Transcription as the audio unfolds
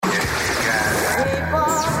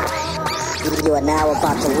You are now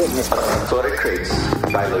about to witness For the Crates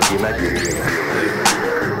by Loki Magic.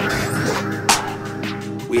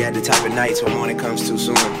 We had the type of nights when morning comes too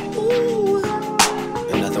soon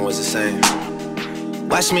and nothing was the same.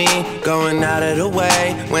 Watch me going out of the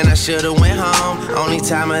way when I should've went home. Only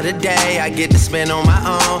time of the day I get to spend on my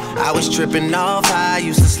own. I was tripping off high,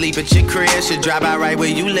 used to sleep at your crib. Should drive out right where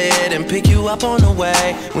you live and pick you up on the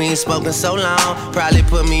way. We ain't spoken so long, probably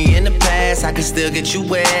put me in the past. I can still get you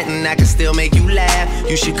wet and I can still make you laugh.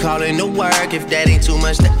 You should call in to work if that ain't too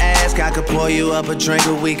much to ask. I could pour you up a drink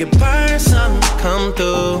or we could burn something. Come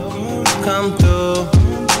through, come through,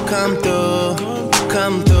 come through,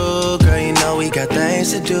 come through. Girl, you know we got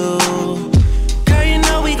things to do. Girl, you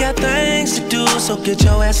know we got things to do. So get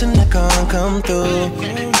your ass in the car and come through.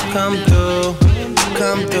 Come through,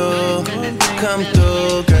 come through, come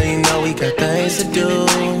through. Girl, you know we got things to do.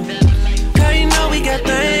 Girl, you know we got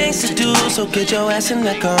things to do. So get your ass in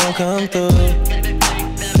the car and come through.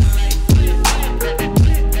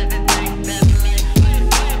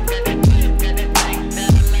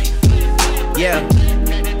 Yeah.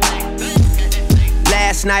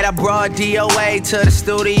 Last night I brought DOA to the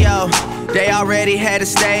studio. They already had a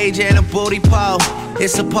stage and a booty pole.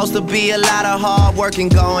 It's supposed to be a lot of hard working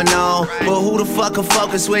going on, but who the fuck can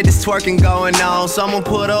focus with this twerking going on? Someone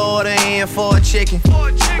put an order in for a chicken.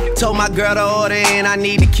 Told my girl to order in, I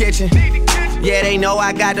need the kitchen. Yeah, they know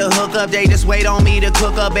I got the hook up, they just wait on me to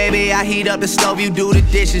cook up, baby. I heat up the stove, you do the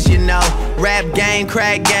dishes, you know. Rap game,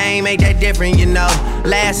 crack game, ain't that different, you know.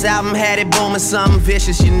 Last album had it booming, something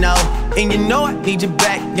vicious, you know. And you know I need you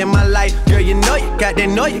back in my life. Girl, you know you got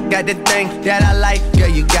that thing that I like. Girl,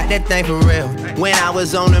 you got that thing for real. When I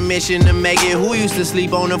was on a mission to make it, who used to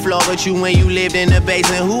sleep on the floor but you when you lived in the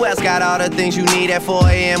basement? Who else got all the things you need at 4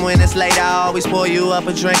 a.m. when it's late? I always pour you up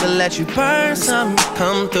a drink and let you burn something.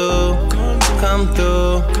 Come through, come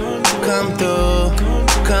through, come through,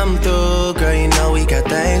 come through. Girl, you know we got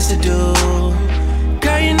things to do.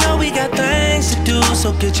 Girl, you know we got things to do.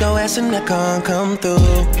 So get your ass in the car and come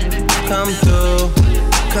through. Come through,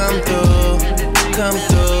 come through, come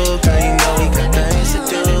through. Girl, you know we got things to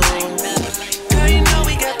do. Girl, you know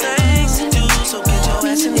we got things to do. So get your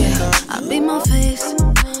ass in the car. I beat my face,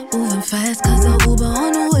 moving fast cause the Uber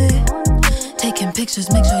on the way. Taking pictures,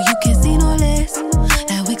 make sure you can't see no less.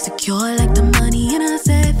 That wig secure like the money in a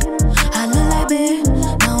safe. I look like babe,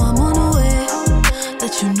 now I'm on the way.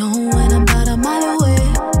 Let you know when I'm about a mile away.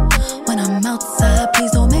 When I'm outside,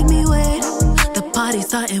 please don't make me wait. The party's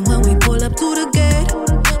starting when we pull up to the gate.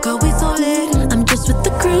 Girl, we so late, I'm just with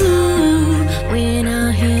the crew. We ain't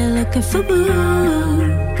out here looking for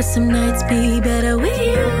boo. Cause some nights be better with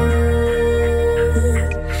you.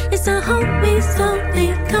 It's a homie,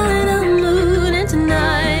 something kind of mood. And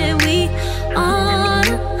tonight we on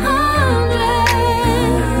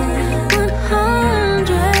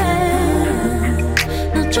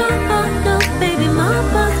 100. No drama, no baby, my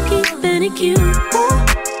boss keeping it cute.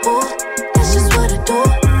 Ooh, ooh, that's just what I do,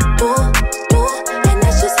 do, do. And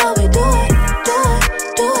that's just how we do it, do it,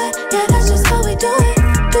 do it. Yeah, that's just how we do it,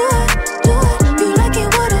 do it, do it. You like it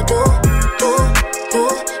what I do, do, do.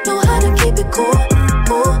 Know how to keep it cool,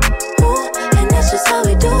 cool, cool. And that's just how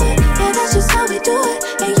we do it, yeah, that's just how we do it.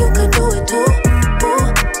 And you could do it too, ooh,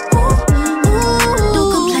 ooh, ooh. No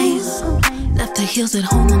complaints, left the heels at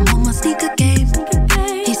home, I'm on my sneaker game.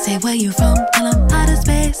 He say, where you from? Tell him out of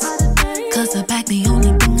space. Cause the back the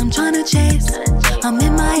only thing I'm tryna chase. I'm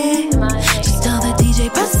in my head. Just tell the DJ,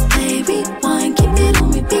 press play, rewind, keep it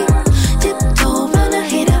on repeat. Tiptoe around a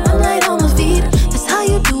hater, I'm light on my feet. That's how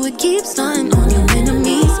you do it, keep stunting on your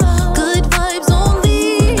enemies. Good vibes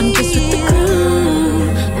only. I'm just with the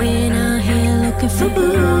crew. We ain't out here looking for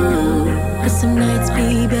boo. Cause some nights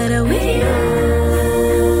be better with you.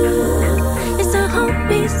 It's a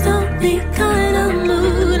homie, something kind of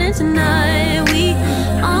mood. And tonight we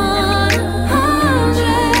on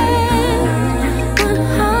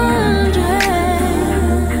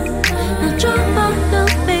 100. No drama, no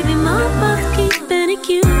baby, my boss keeping it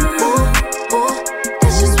cute. Ooh, ooh,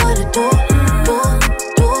 that's just what I do, do,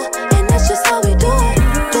 do. And that's just how we do it,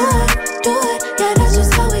 do it, do it. Yeah, that's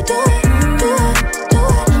just how we do it, do it, do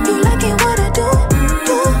it. You like it what I do,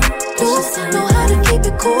 do, do. Know how to keep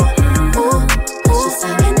it cool, ooh, ooh.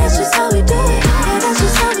 And that's just how we do it, yeah, that's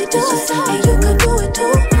just how we do it. And you could do it too,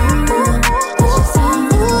 ooh,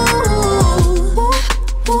 ooh, ooh,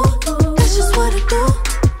 ooh. That's just what I do,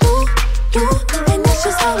 do, do. And that's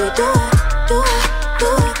just how we do it, do it, do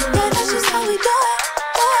it. Yeah, that's just how we do it,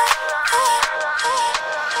 do it.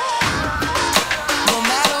 No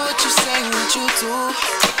matter what you say, what you do,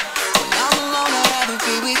 when I'm alone, I'd rather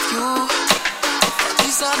be with you.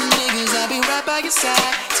 These other niggas I'll be right by your side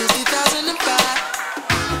till 2005.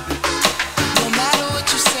 No matter what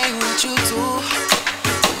you say, what you do,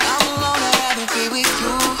 when I'm alone, I'd rather be with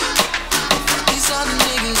you. These other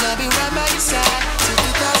niggas, I'll be right by your side till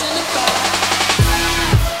 2005.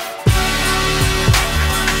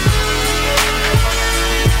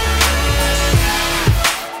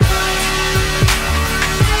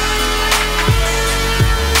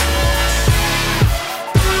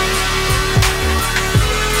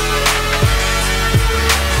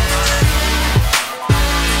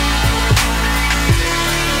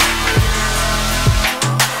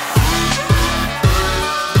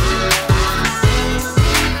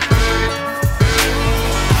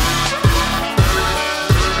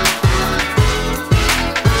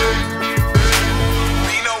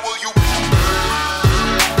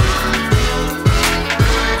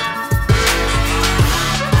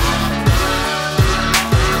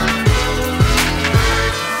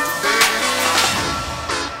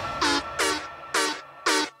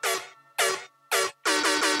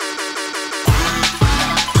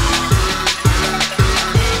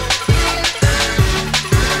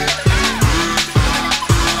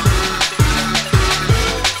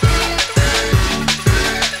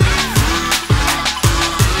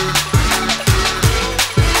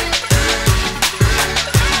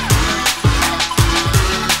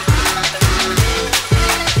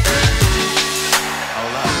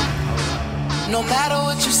 No matter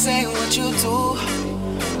what you say, what you do,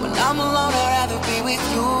 when I'm alone, I'd rather be with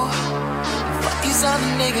you. Fuck these other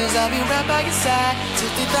niggas, I'll be right by your side till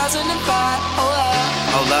 2005. Hold up,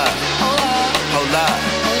 Hold up, hold up, hold up,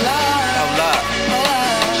 hold up, hold up,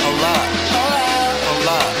 hold up, hold up, hold up, hold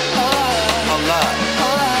up, hold up, hold up,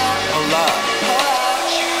 hold up, hold up.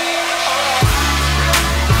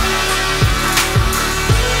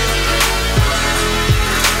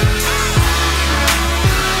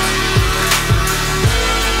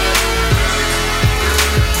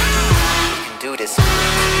 do this.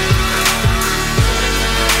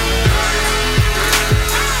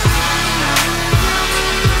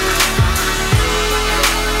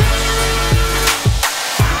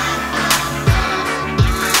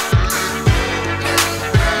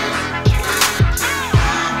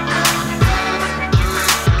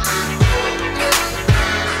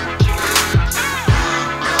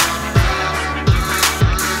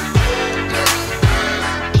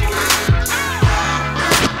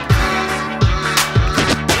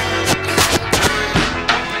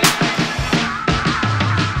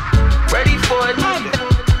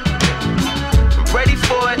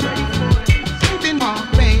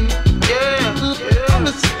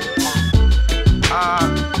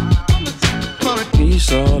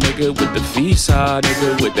 With the visa,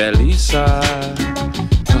 nigga, with that Lisa.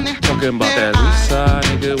 Talking about that Lisa,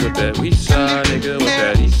 nigga, with that Lisa, nigga, with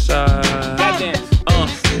that Lisa.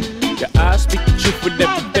 Your eyes speak the truth with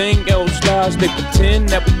everything else lies. They pretend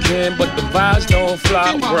that we can, but the vibes don't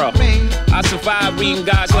fly, bro. I survive reading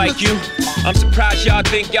guys like you. I'm surprised y'all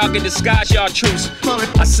think y'all can disguise y'all truths.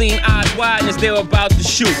 I seen eyes wide as they were about to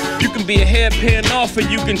shoot. You can be a hairpin off or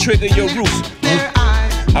you can trigger your roots.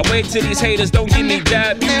 I wait till these haters don't give me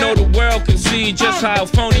that. You know the world can see just how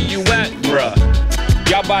phony you at, bruh.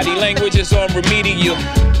 Y'all body language is on remedial.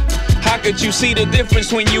 How could you see the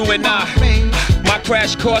difference when you and I? My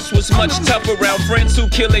crash course was much tougher around friends who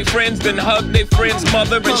kill their friends, then hug their friend's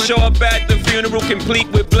mother and show up at the funeral complete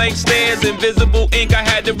with blank stares, invisible ink. I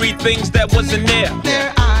had to read things that wasn't there.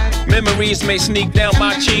 Memories may sneak down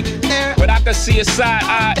my cheek, but I could see a side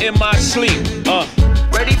eye in my sleep.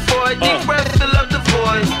 Ready for a deep breath, fill up the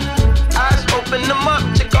void. Eyes open them up,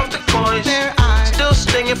 check off the coins. Still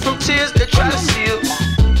stinging from tears that try to seal.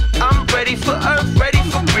 I'm ready for earth, ready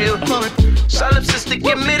for real. Solipsistic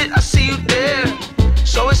admitted, I see you there.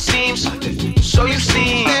 So it seems, so you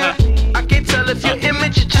seem. I can't tell if your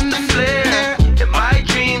image is just a flare. In my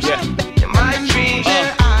dreams, in my dreams.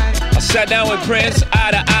 I sat down with Prince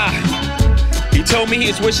eye to eye. He told me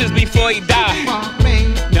his wishes before he died.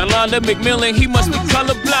 Yolanda McMillan, he must be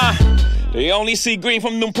colorblind. They only see green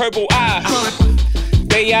from them purple eyes.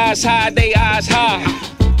 They eyes high, they eyes high.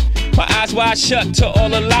 My eyes wide shut to all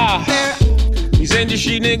the lies. These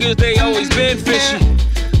industry niggas, they always been fishy.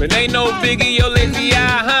 But they no biggie, your lazy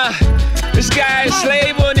eye, huh? This guy is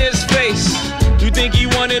slave on his face. You think he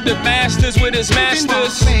wanted the masters with his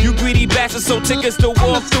masters? You greedy bastard, so tickets to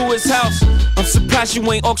walk through his house. I'm surprised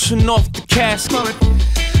you ain't auction off the casket.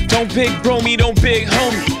 Don't big bro me, don't big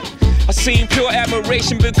homie. I seen pure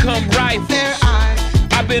admiration become rivals.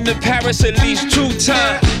 I've been to Paris at least 2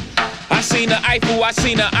 times. I seen the Eiffel, I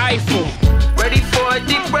seen the Eiffel. Ready for a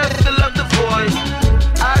deep breath, fill up the void.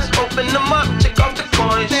 Eyes open them up, check off the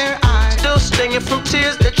coins.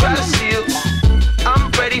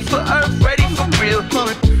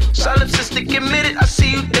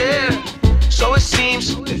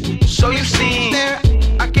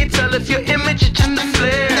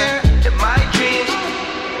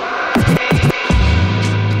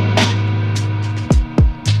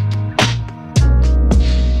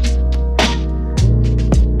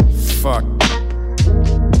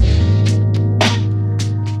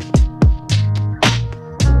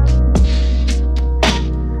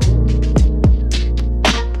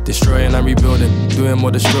 Destroying and rebuilding, doing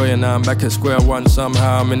more destroying. Now I'm back at square one,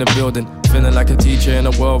 somehow I'm in the building. Feeling like a teacher in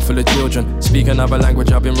a world full of children. Speak another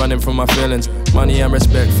language, I've been running from my feelings. Money and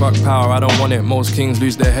respect, fuck power, I don't want it. Most kings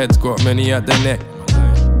lose their heads, got many at their neck.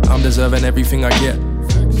 I'm deserving everything I get.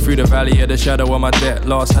 Through the valley of the shadow of my debt.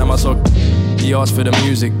 Last time I saw, he asked for the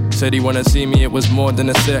music. Said he wanna see me, it was more than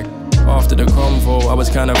a sec. After the convo, I was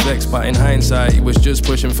kinda vexed, but in hindsight, he was just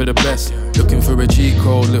pushing for the best. Looking for a cheat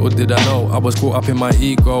code, little did I know, I was caught up in my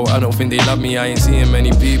ego. I don't think they love me, I ain't seeing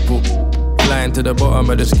many people. Flying to the bottom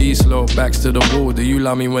of the ski slope, backs to the wall, do you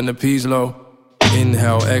love me when the P's low?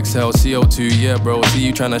 Inhale, exhale, CO2, yeah bro, see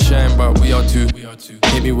you tryna shine, but we are too.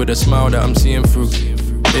 Hit me with a smile that I'm seeing through.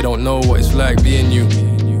 They don't know what it's like being you.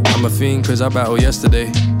 I'm a fiend cause I battled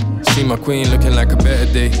yesterday. See my queen looking like a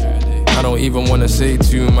better day. I don't even wanna say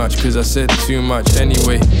too much, cause I said too much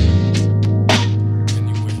anyway.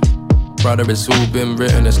 Brother, it's all been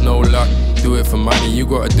written, it's no luck. Do it for money, you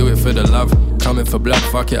gotta do it for the love. Coming for blood,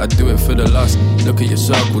 fuck it, I do it for the lust. Look at your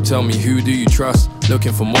circle, tell me who do you trust?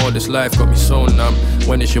 Looking for more, this life got me so numb.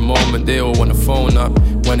 When it's your moment, they all wanna phone up.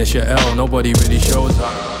 When it's your L, nobody really shows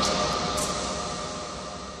up.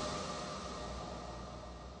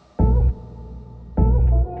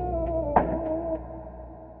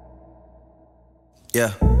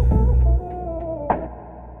 Yeah.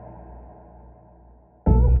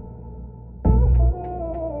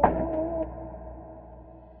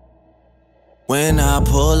 When I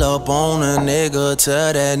pull up on a nigga,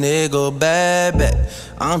 tell that nigga bad back.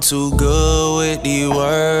 I'm too good with these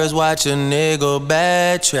words, watch a nigga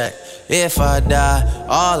backtrack. If I die,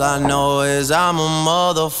 all I know is I'm a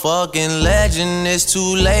motherfucking legend. It's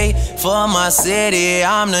too late for my city,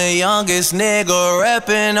 I'm the youngest nigga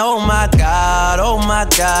reppin'. Oh my God, oh my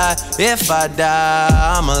God. If I die,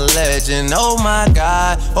 I'm a legend. Oh my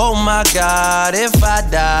God, oh my God. If I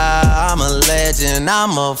die, I'm a legend.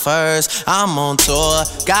 I'm a first, I'm on tour.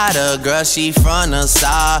 Got a girl, she from the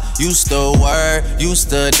south. Used to work, used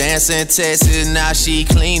to dance in Texas. Now she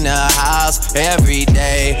clean the house every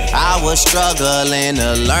day. I was struggling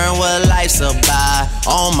to learn what life's about.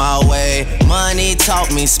 On my way, money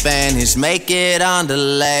taught me Spanish, make it on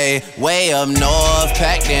delay. Way up north,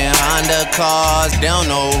 packed in Honda cars. They don't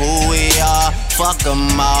know who we are, fuck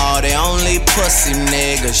them all. They only pussy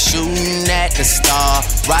niggas shooting at the star.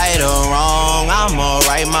 Right or wrong, I'ma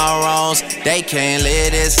right my wrongs. They can't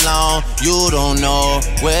live this long, you don't know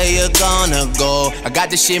where you're gonna go. I got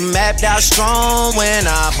this shit mapped out strong. When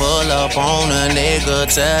I pull up on a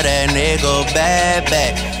nigga, tell that nigga bad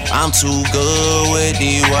back. I'm too good with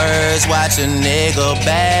these words, watch a nigga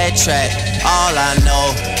backtrack. All I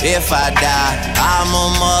know, if I die, I'm a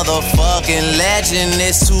motherfucking legend.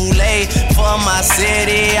 It's too late for my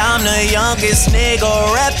city, I'm the youngest nigga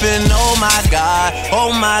reppin'. Oh my God,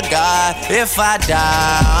 oh my God. If I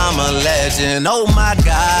die, I'm a legend. Oh my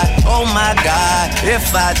God, oh my God.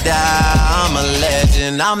 If I die, I'm a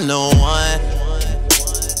legend. I'm the one.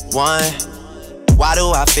 Why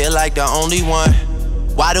do I feel like the only one?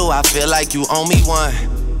 Why do I feel like you owe me one?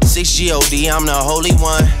 6GOD, I'm the holy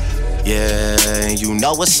one. Yeah, you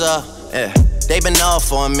know what's up. Yeah, they been up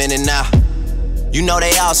for a minute now. You know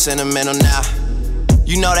they all sentimental now.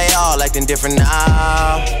 You know they all acting different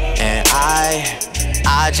now. And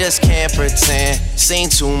I just can't pretend. Seen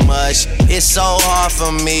too much. It's so hard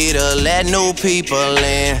for me to let new people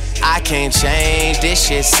in. I can't change, this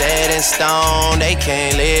shit set in stone. They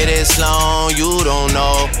can't live this long. You don't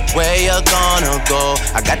know where you're gonna go.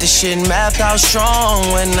 I got this shit mapped out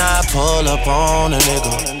strong. When I pull up on a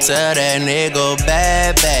nigga, tell that nigga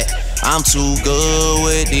bad back. I'm too good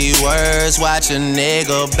with these words, watch a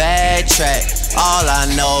nigga backtrack. All I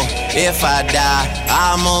know, if I die,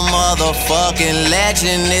 I'm a motherfucking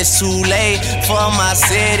legend. It's too late for my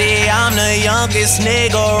city, I'm the youngest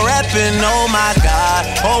nigga reppin'. Oh my God,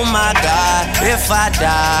 oh my God. If I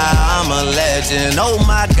die, I'm a legend. Oh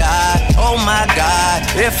my God, oh my God.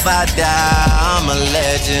 If I die, I'm a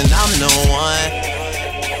legend. I'm the one.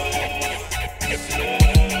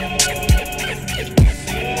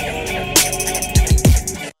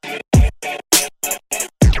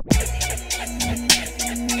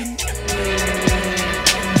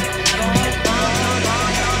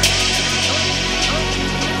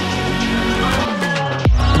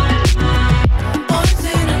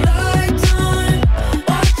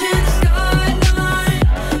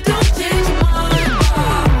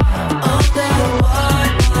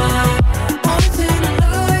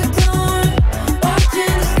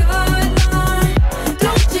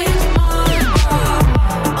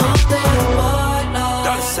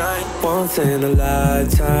 In a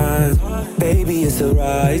lifetime, baby, it's the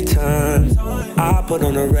right time. I put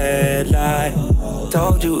on a red light.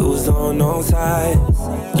 Told you it was on side.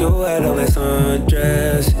 You had on that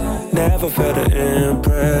sundress. Never felt to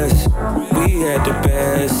impress. We had the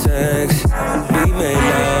best sex. We made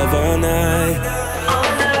love all night.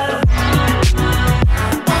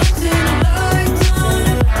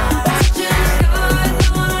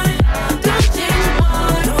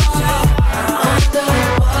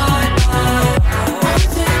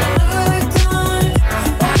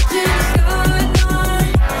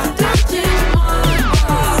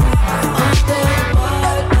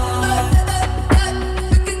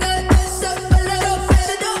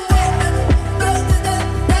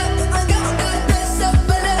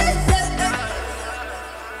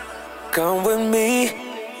 Come with me,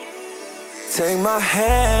 take my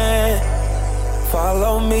hand,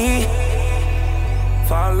 follow me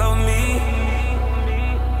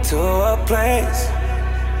to a place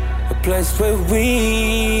where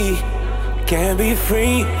we can be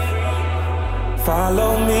free.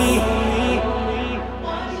 Follow me.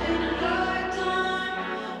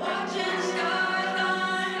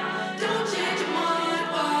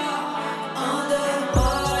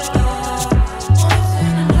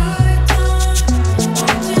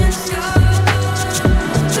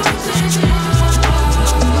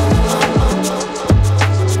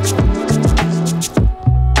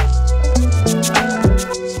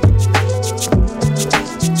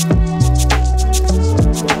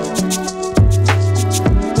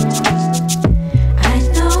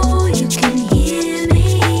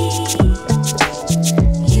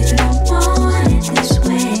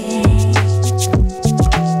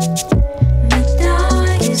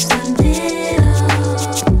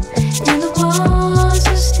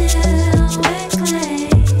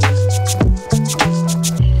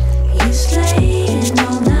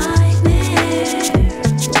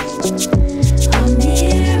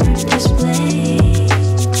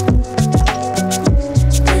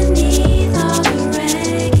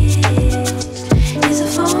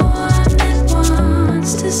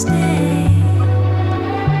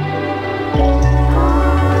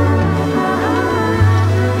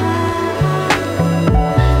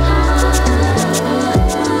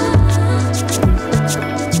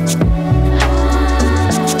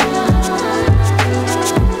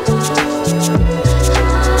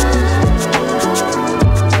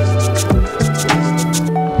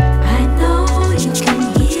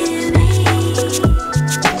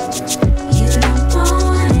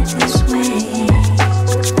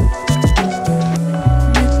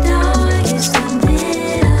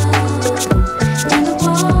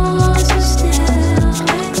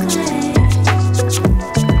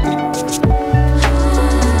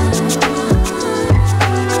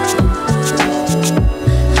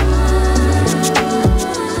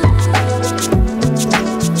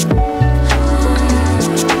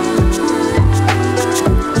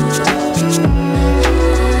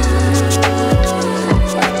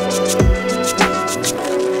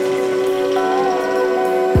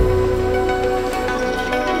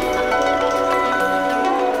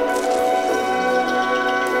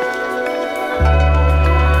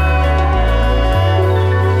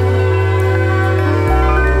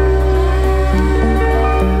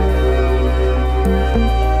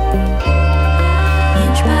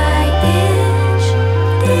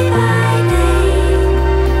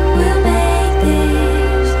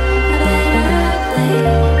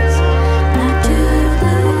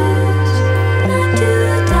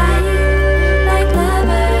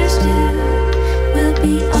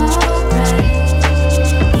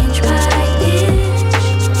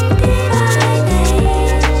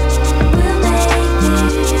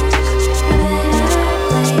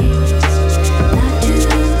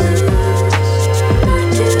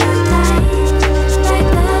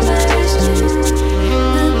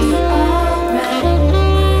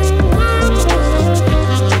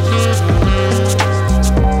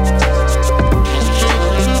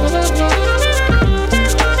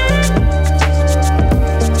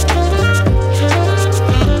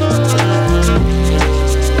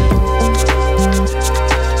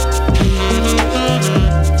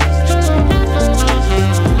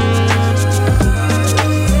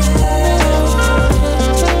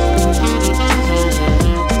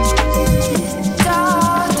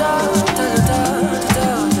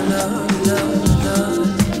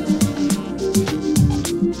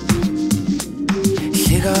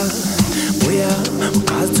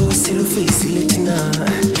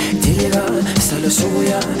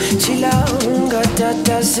 chila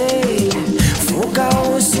ungatatazeli vuka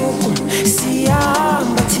usuku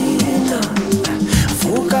siyamba thina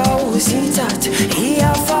vuka sweetheart,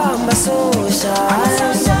 iyafamba social.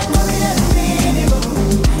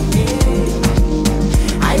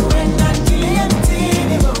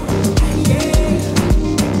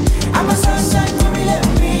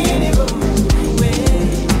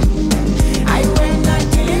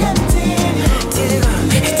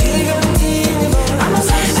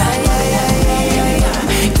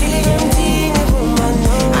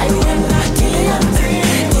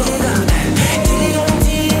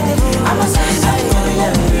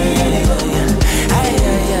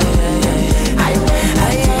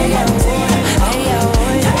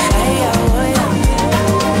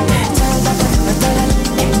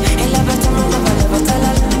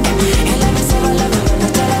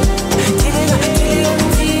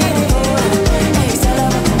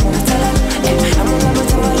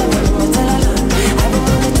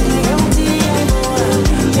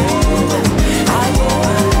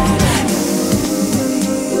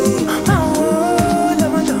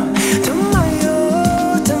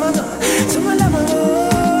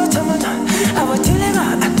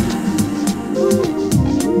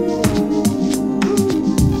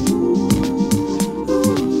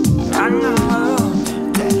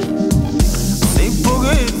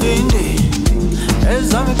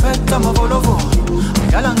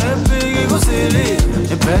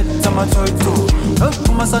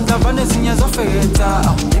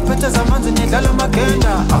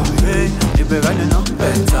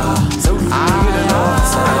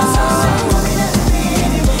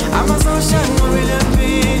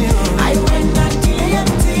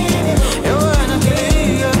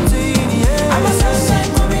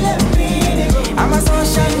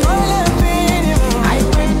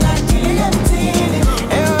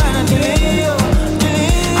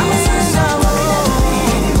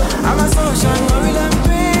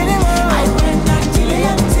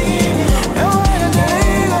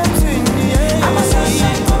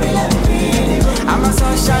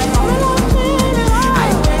 Social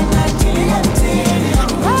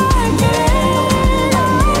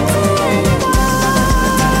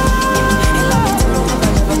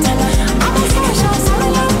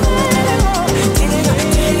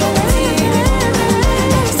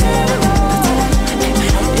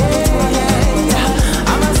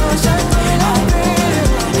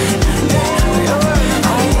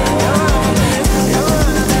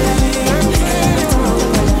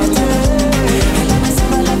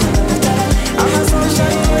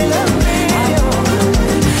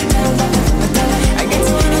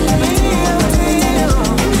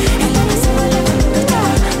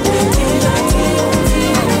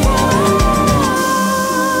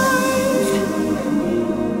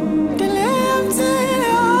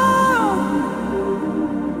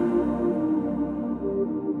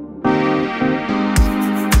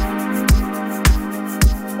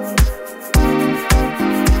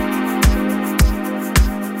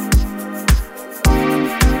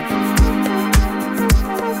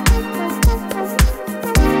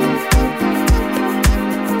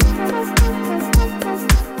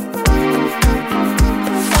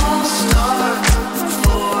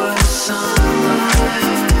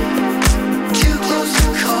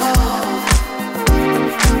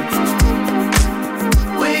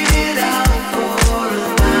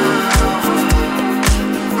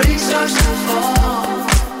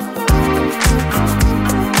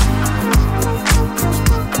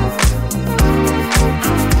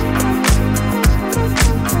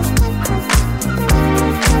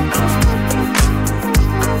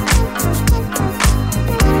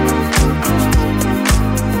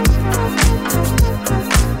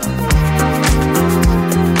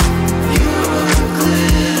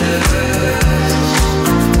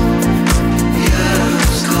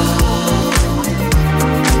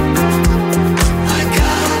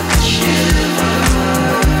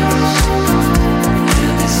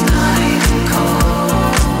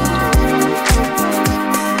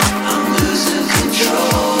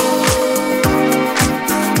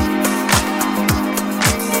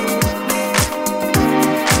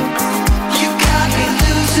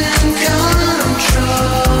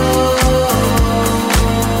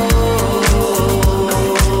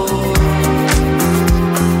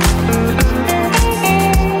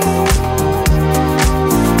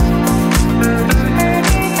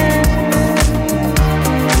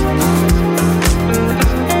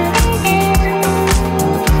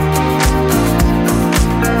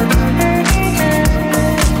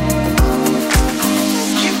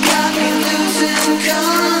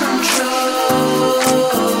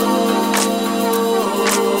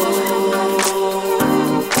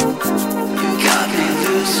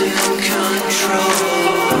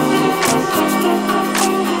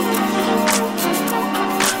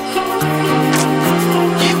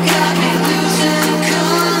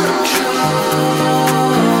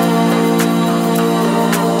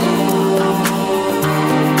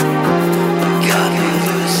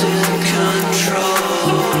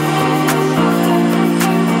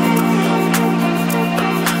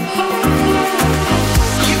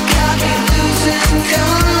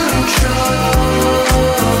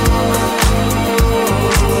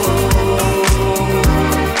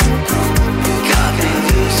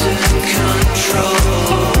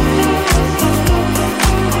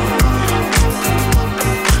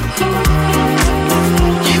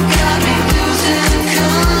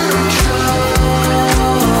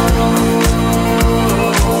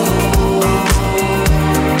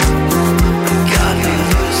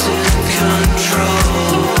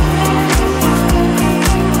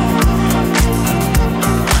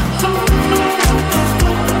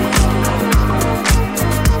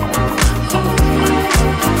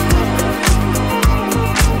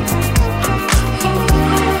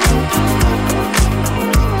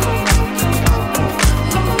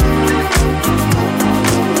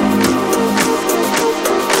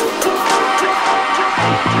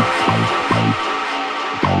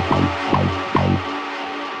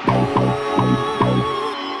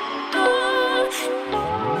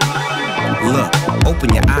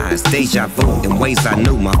Open your eyes, deja vu in ways I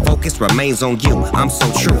knew. My focus remains on you. I'm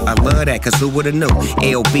so true. I love that, cause who would've knew?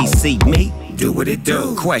 LBC me, do what it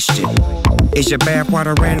do. Question, is your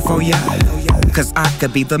bathwater ran for ya? Cause I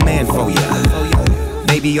could be the man for ya.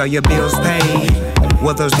 Baby, are your bills paid?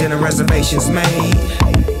 Were those dinner reservations made?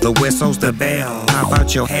 The whistle's the bell. How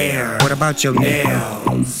about your hair? What about your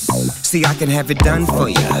nails? See, I can have it done for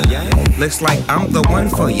ya. Looks like I'm the one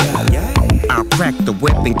for ya. I'll crack the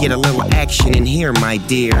whip and get a little action in here, my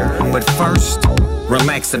dear. But first,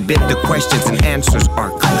 relax a bit, the questions and answers are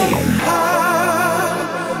clear.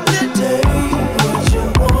 Today, what you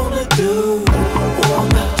wanna do?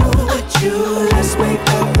 Wanna do with you? Let's make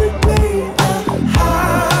every day a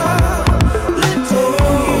holiday.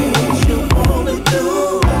 What you wanna do?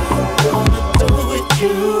 Wanna do with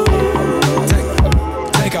you?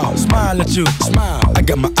 Take off, smile at you, smile. I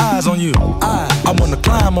got my eyes on you. I wanna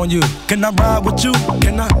climb on you. Can I ride with you?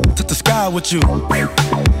 Can I touch the sky with you?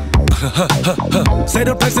 Say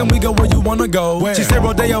the place and we go where you wanna go. Where? She said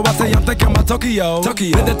Rodeo, I say I'm thinking about Tokyo. Let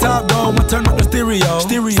the top go, I turn up the stereo.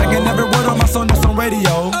 Singing every word on my song that's on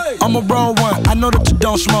radio. Hey. I'm a roll one, I know that you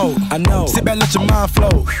don't smoke. I know. Sit back, let your mind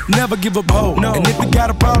flow. Never give up hope. No. And if you got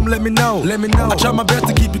a problem, let me know. I try my best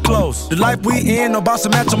to keep you close. The life we in, no boss to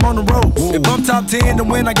match, I'm on the road. If I'm top 10, then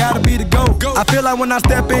win, I gotta be the GOAT. Go. I feel like when I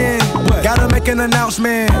step in, what? Gotta make an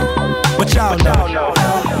announcement. But y'all know.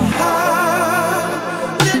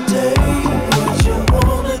 Today, what you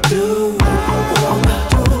wanna do? Wanna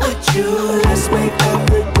do with you? Let's make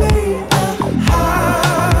every day a holiday.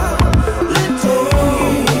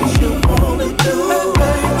 What you wanna do,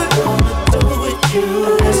 baby? Wanna do with you?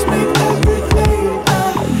 Let's make every day a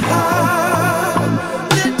holiday.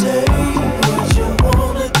 What you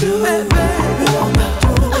wanna do, baby? Wanna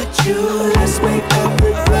do with you? Let's make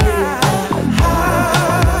every day a holiday.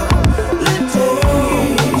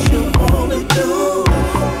 What you wanna do?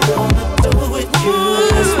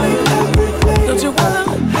 Don't you wanna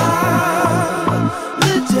holiday?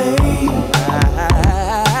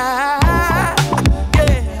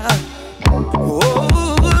 Yeah. Oh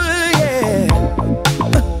yeah.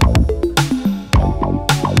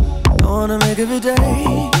 I wanna make every day.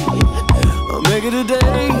 I'll make it a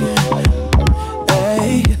day.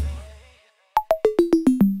 Hey.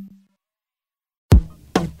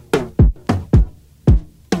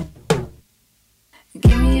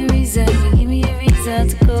 Give me a reason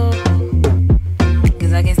to go.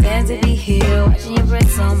 Cause I can't stand to be here watching your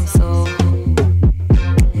breath on my soul.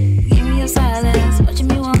 Give me your silence, watching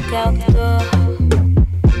me walk out the door.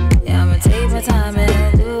 Yeah, I'ma take my time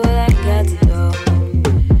and do what I got to do.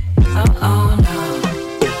 Oh no.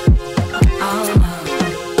 Oh no.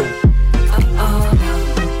 Oh no. Oh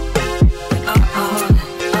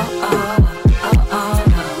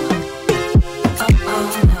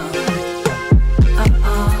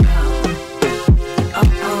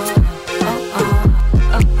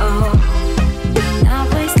not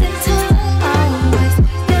wasting time, waste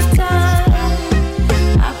your time.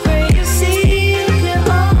 I pray you see.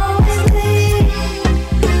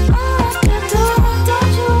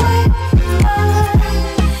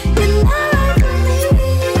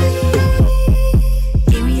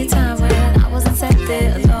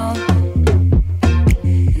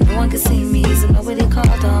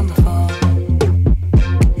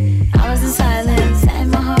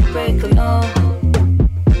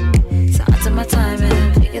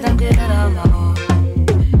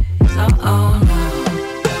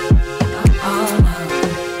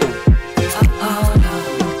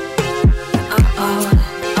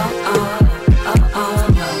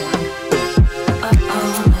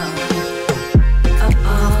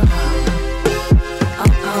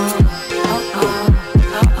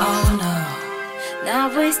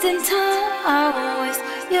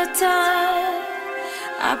 your time.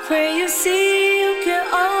 I pray you see you can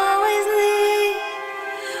always leave.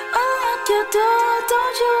 Unlock your door,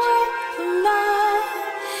 don't you wait for mine.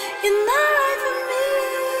 You're not right for me.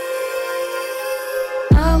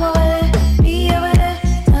 I'm over there, be over there,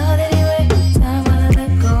 not anyway. Time wanna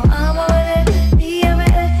let go. I'm over there, be over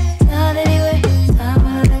there, not anyway. Time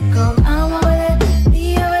wanna let go. I'm over there, be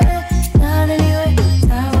over there, not anyway.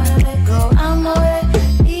 Time wanna let go. I'm over there,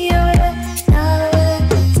 be over there, not over there.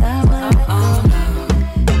 Time wanna let go.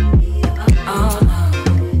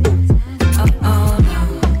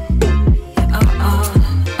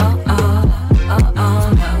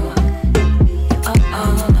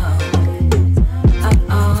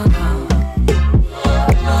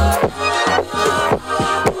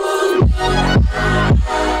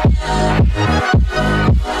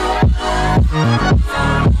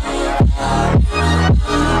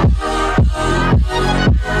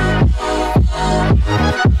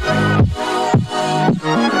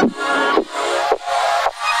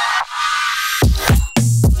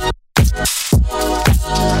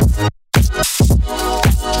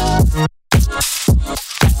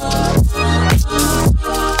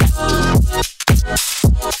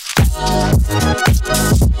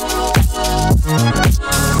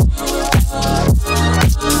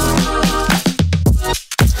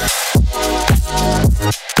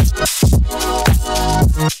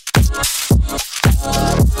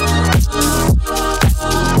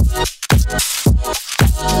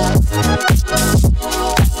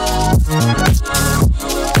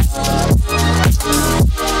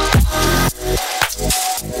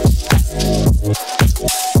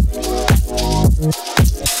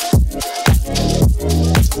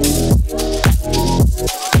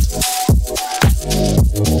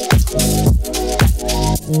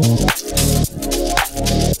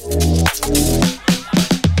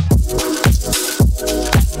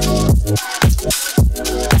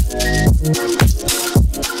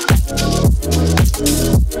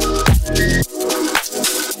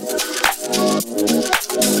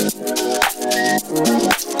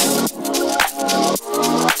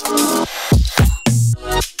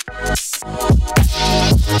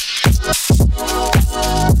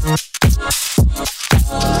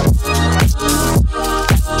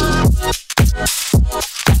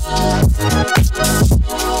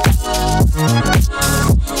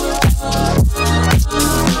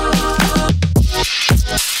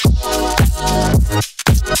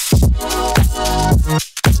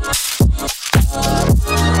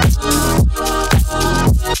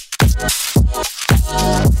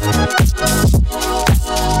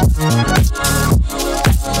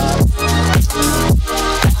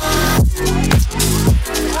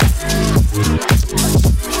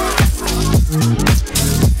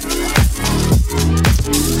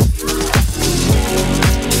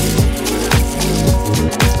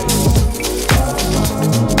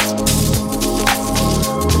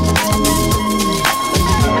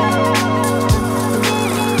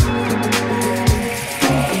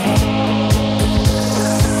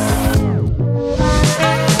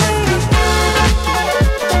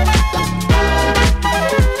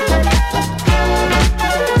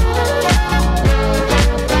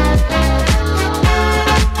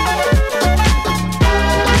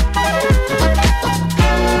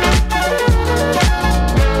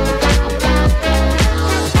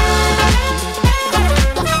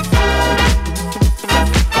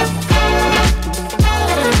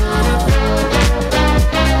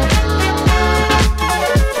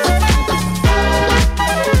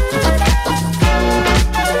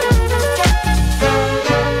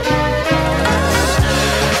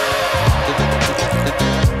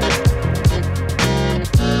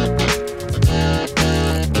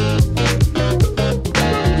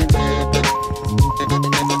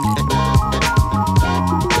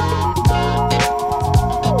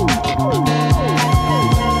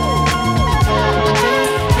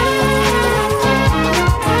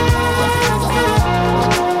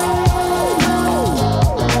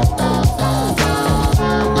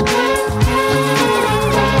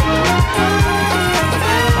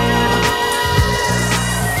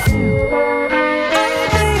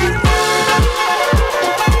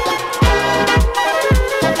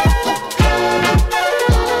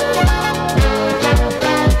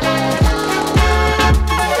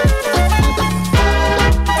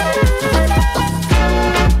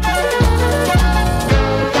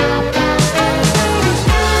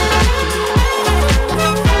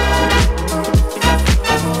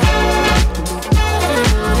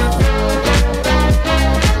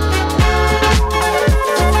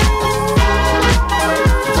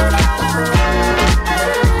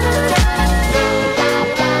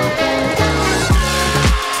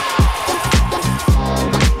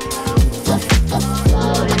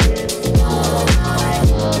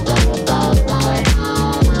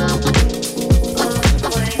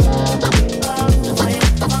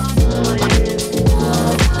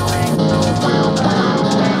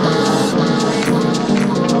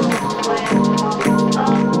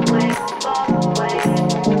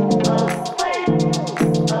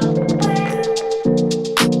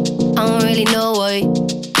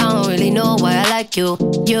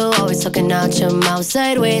 Open out your mouth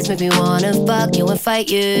sideways, make me wanna fuck you and fight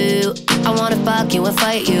you. I wanna fuck you and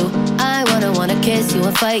fight you. I wanna kiss you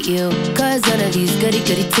and fight you. Cause none of these goody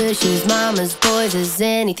two-shoes, mamas, boys is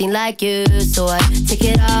anything like you. So I take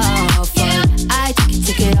it off, I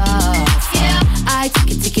take it off, I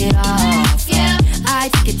take it off, I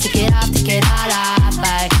take it off, take it all off,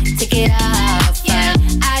 I take it off,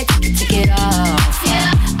 I take it off,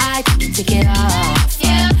 I take it off,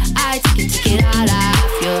 I take it all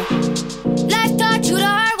off, you. Life taught you the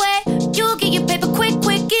hard way. You get your paper quick,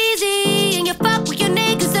 easy, and you fuck with your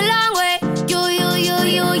niggas a long way.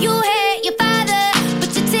 You hate your father,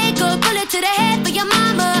 but you take a bullet to the head for your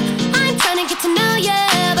mama. I'm trying to get to know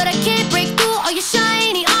ya, but I can't break through all your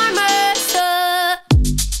shiny armor. So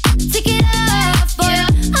take it off, boy.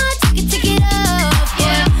 Take it off,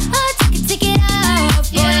 boy. Take it off,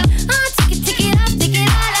 boy. Take it off, take it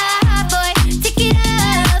all off, boy. Take it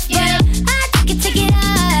off, boy. Take it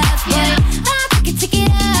off, boy. Take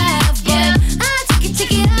it off, boy.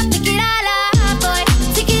 Take it off, take it all off, boy.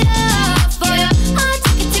 Take it off, boy.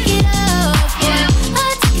 Take it off, boy.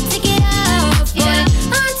 Take it off,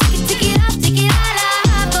 boy. Take it off, take it all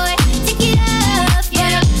off, boy. Take it off, boy.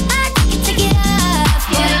 Take it off,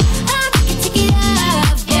 boy. Take it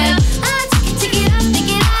off, boy. Take it off, take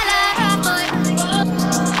it all off, boy.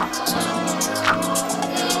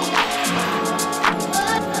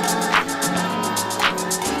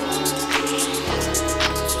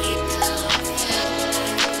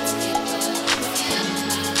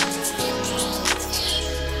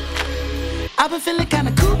 I've been feeling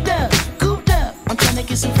kinda cooped up. I'm trying to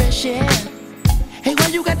get some fresh air. Hey, why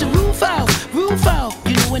you got the roof out?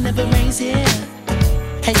 You know it never rains here.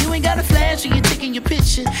 Hey, you ain't got a flash when you're taking your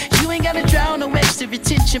picture. You ain't gotta draw no extra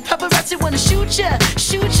attention. Paparazzi wanna shoot ya.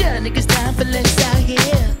 Niggas dying for less out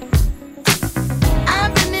here.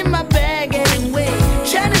 I've been in my bag anyway,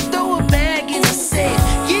 trying to throw a bag in the safe.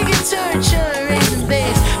 You can turn raisin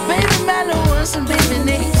base. Baby Milo wants some baby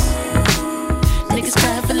names. Niggas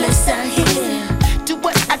crying for less out here. Do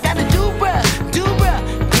what I gotta do, bruh.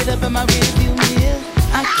 Get up in my rearview mirror.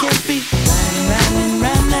 I can't be riding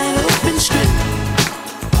round that open strip.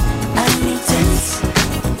 I need tents,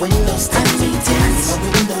 windows tint. I need tents,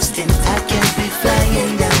 windows tint. I can't be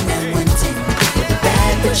flying down that 110 with a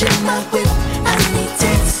bad bitch in my whip. I need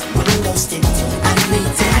tents, windows tint. I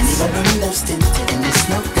need tents, windows tint. And it's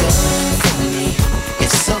no good for me.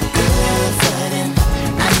 It's so good for them.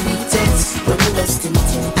 I need tents, windows tint.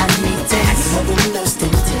 I need tents, windows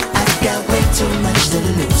tint. I've got way too much to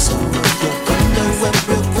lose, so roll your window up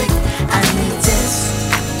real quick. I need tents,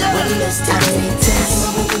 windows tint. I need tents,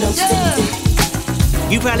 windows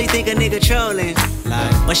tint. You probably think a nigga trolling,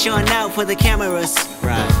 or showing out for the cameras.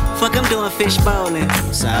 Right. Fuck, I'm doing fish bowling.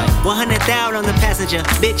 100,000 on the passenger.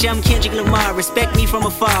 Bitch, I'm Kendrick Lamar. Respect me from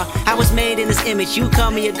afar. I was made in this image. You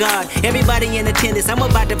call me a god. Everybody in attendance. I'm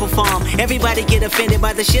about to perform. Everybody get offended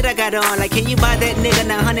by the shit I got on. Like, can you buy that nigga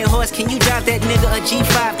 900 horse? Can you drive that nigga a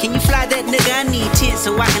G5? Can you fly that nigga? I need 10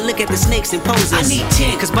 so I can look at the snakes and poses. I need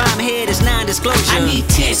 10 cause bomb head is non-disclosure. I need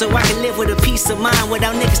 10 so I can live with a peace of mind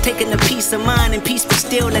without niggas taking a piece of mine and peace be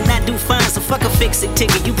still and not do fine. So fuck a fix-it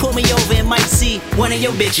ticket. You pull me over and might see one of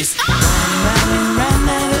your bitches. Riding round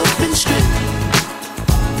that open strip.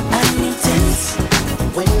 I need tents,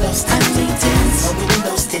 windows tint. I need tents,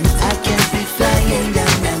 windows tint. I can't be flying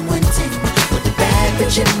down that 110 with a bad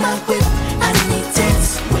bitch in my whip. I need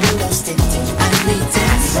tents, windows tint. I need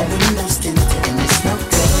tents, windows tint. And it's no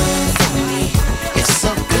good for me. It's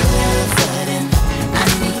so good for them. I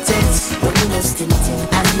need tents, windows tint.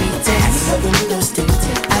 I need tents, windows tint.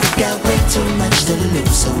 I've got way too much to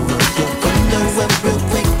lose, so roll your window up real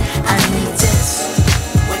quick. I need tents,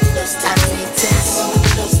 windows tint. I need tents,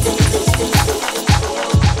 windows tint.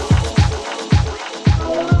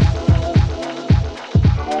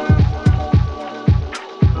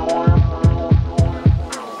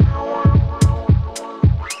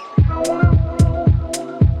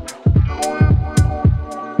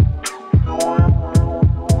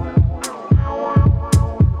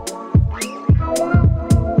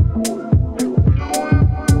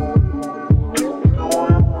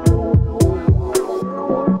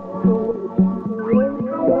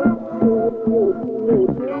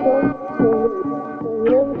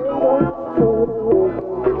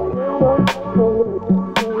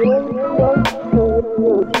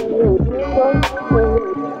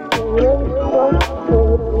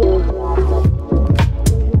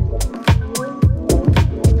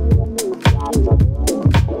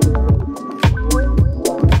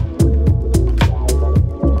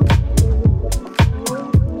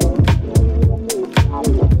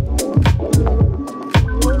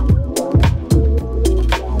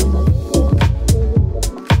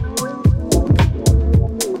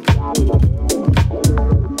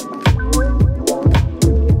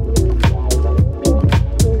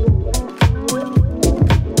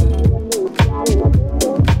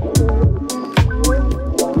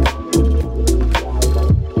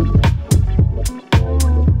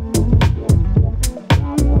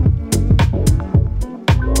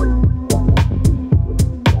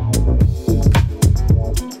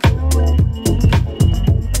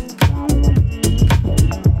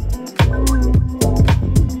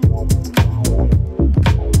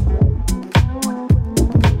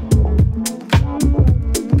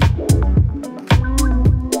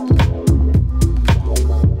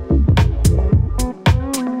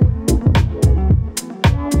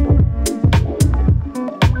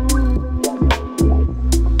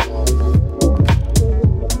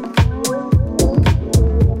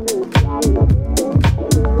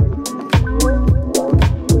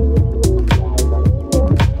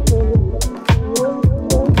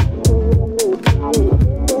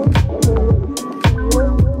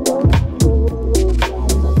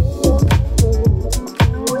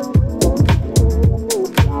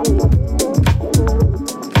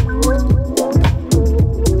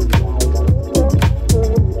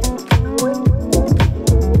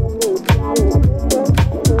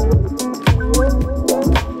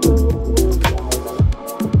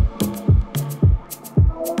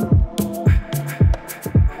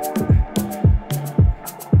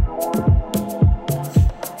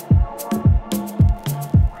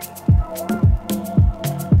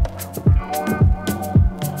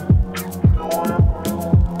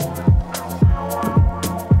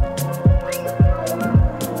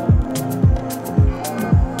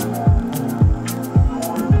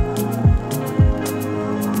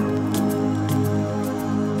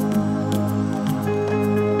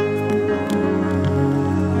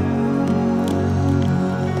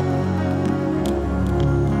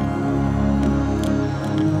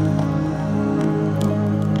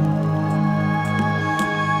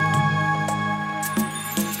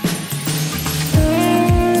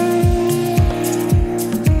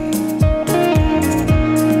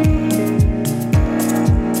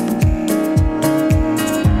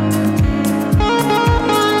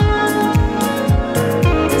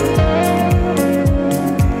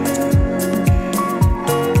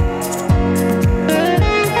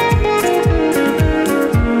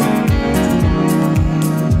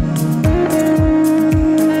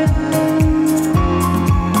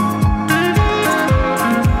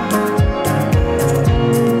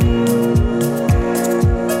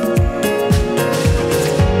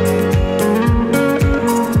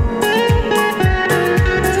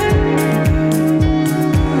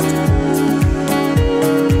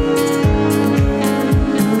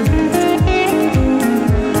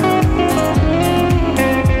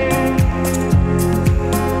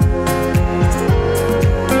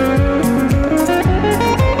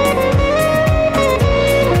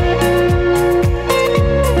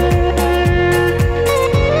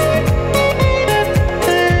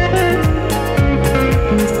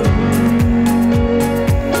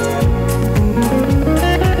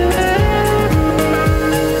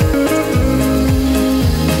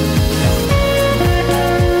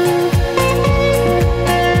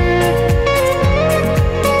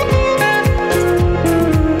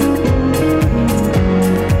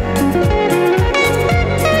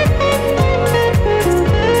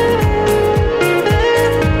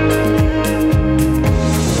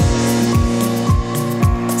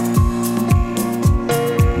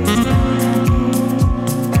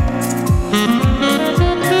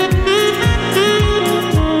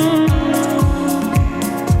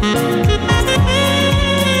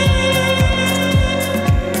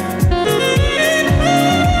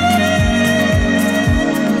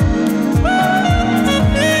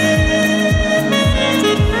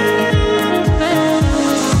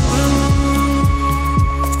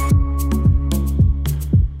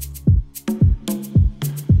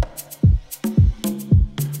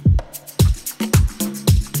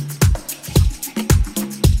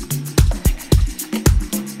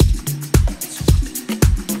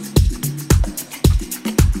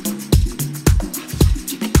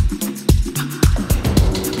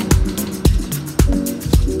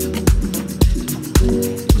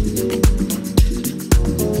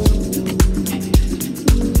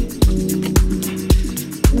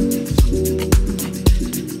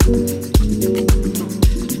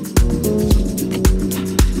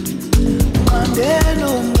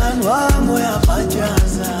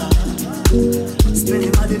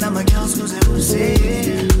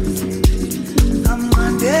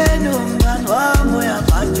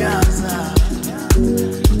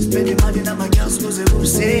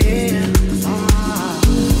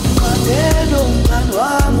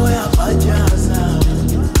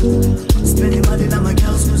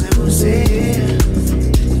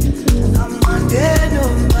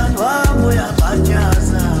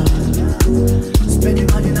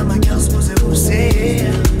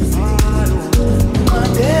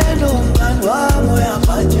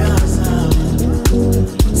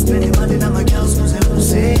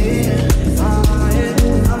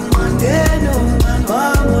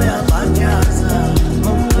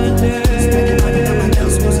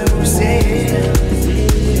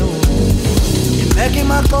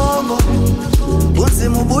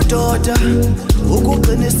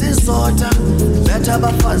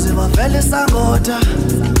 abafazi bavele sangota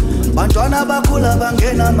bantwana bakhula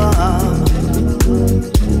bangena mahamba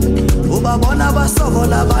ubabona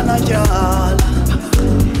basokola banatjala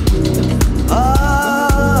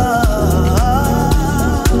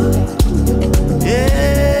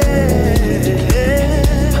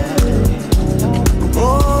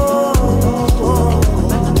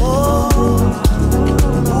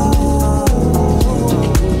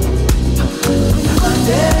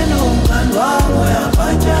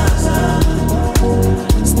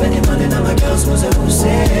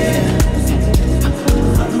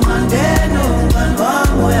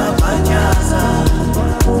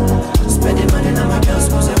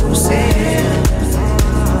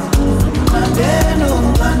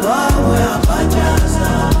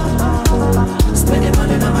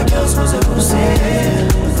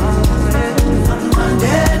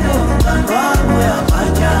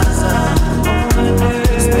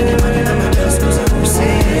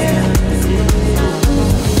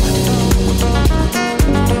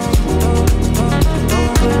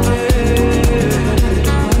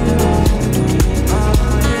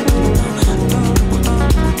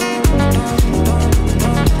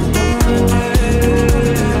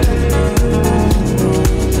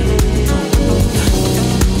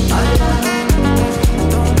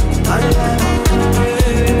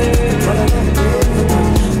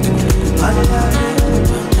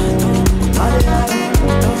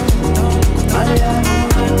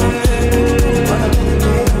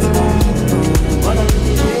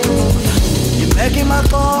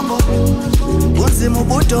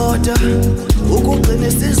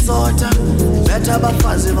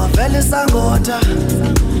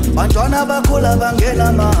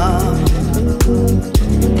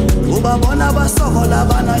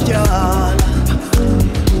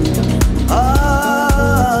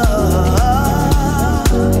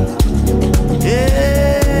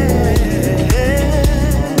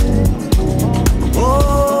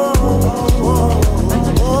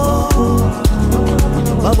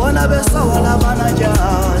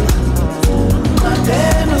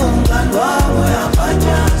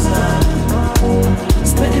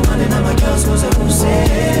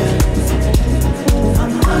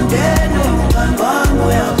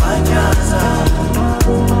Yapajaza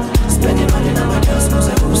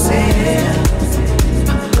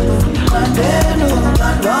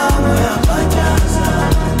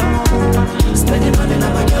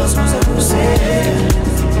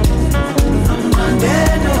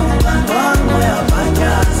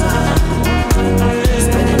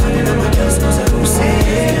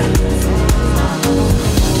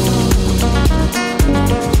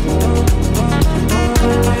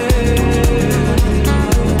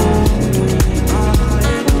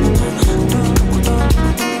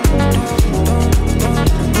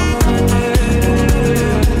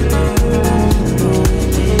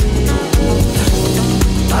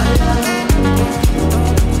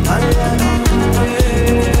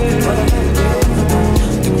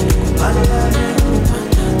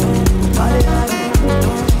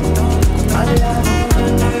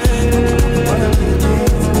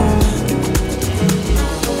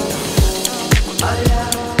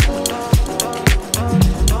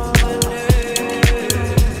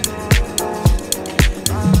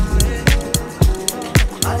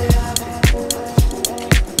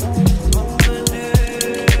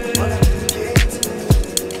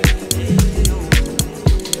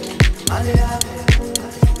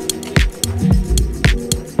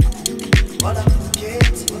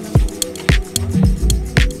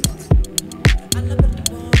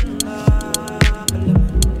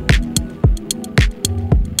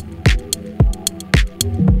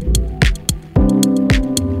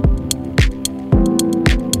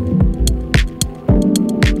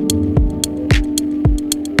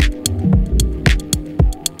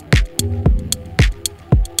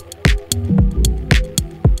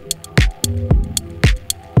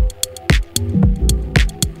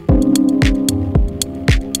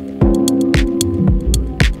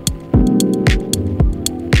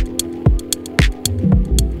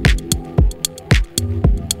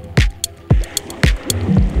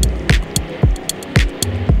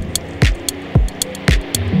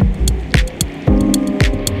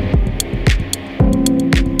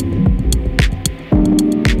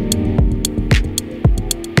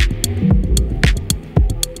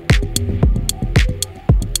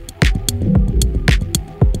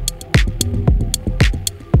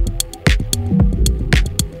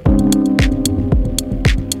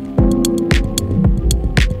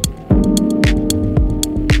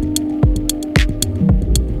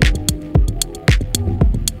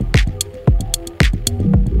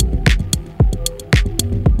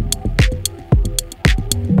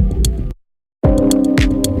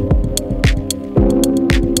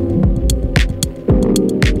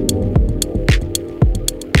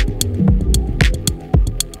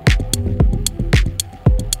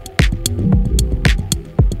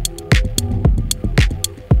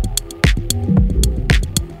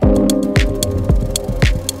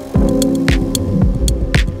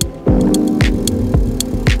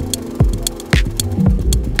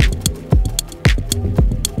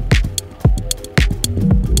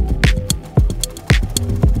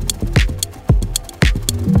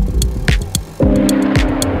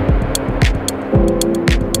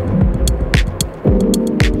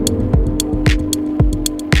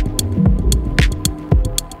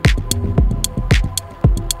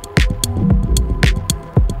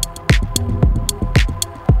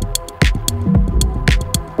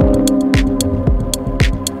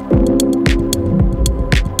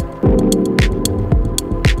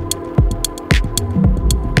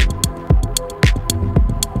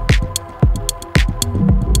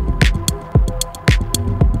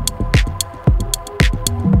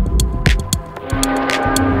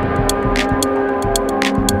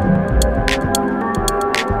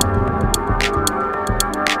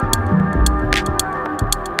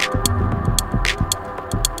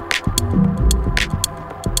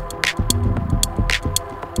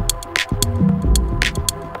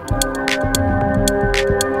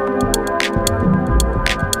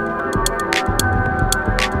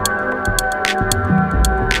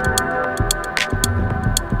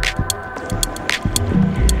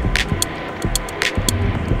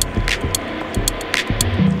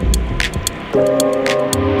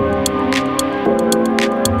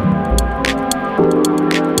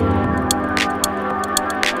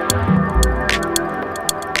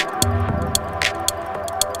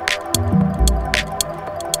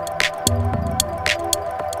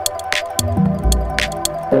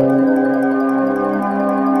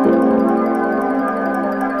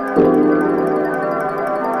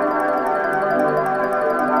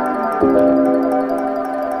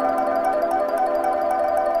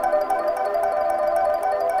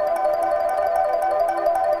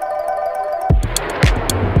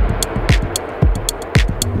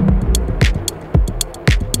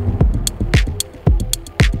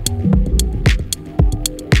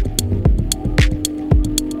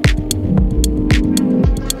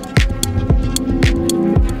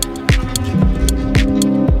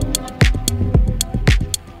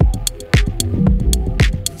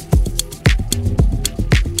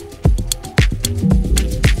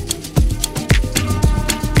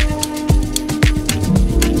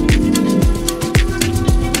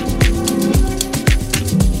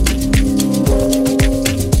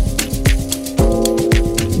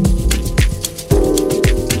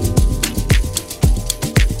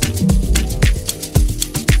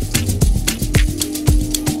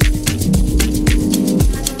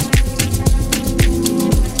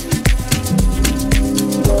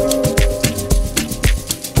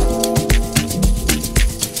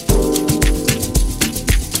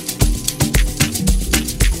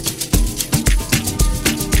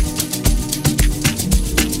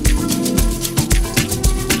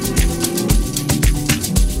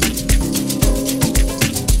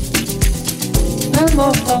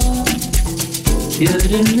more fun. Gör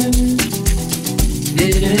det nu.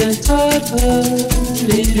 Blir det tappar,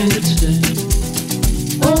 blir det slut.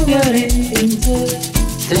 Vågar inte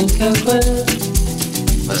tänka själv.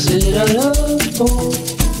 Baserar upp på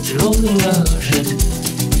rådröret.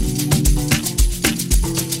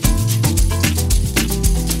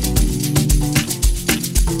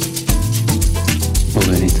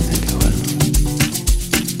 Vågar inte tänka själv.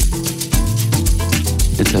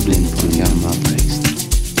 Det tar blind på en gammal text.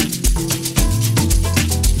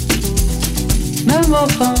 Men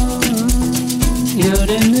vad fan gör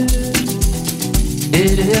det nu?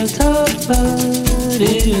 Är det jag tappar? Är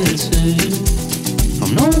det sur? Om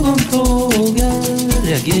någon frågar,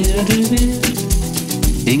 reagerar du vill.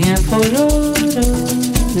 Ingen får röra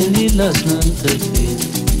det lilla snuttet fel.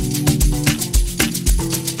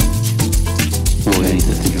 Vågar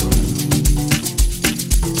inte tänka själv.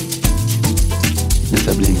 Det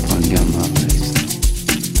tar blind på en gammal text.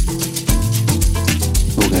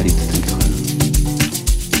 Vågar inte tänka själv.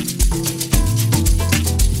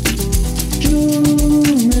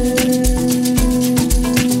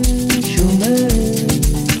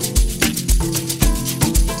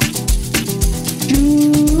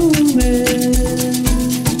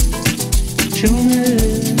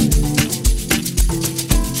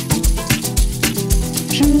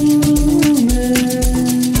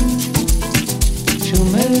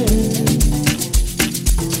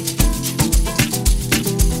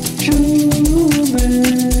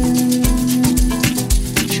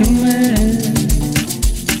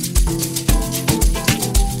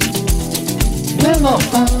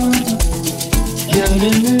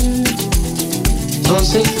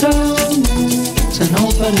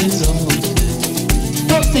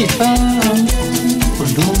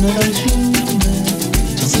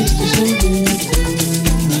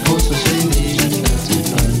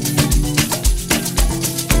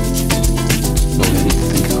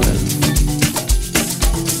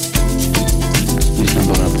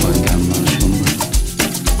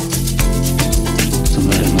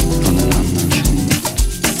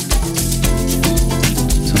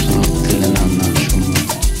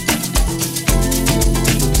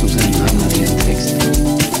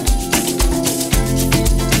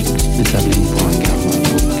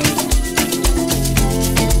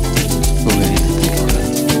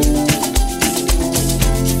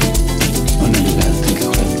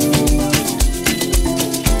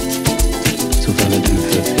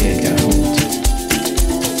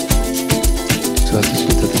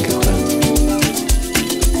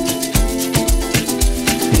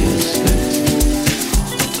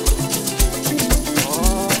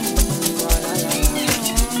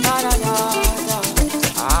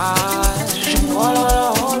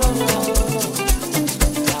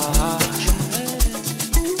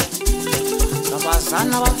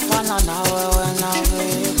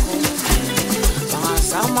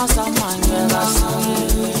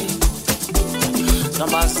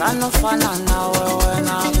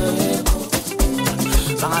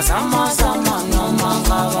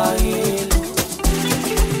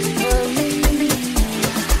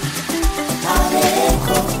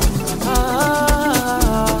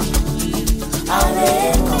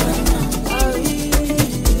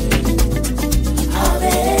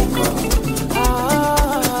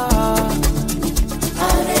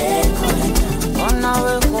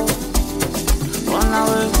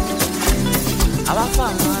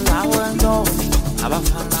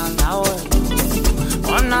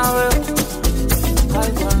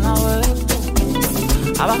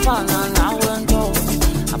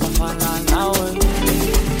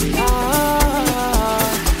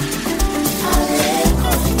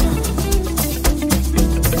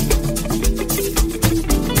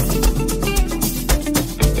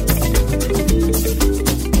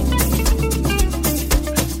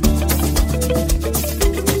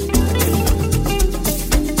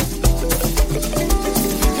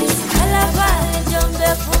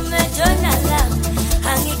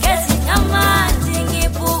 Angikezi ngamanzi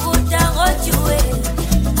ngibukuda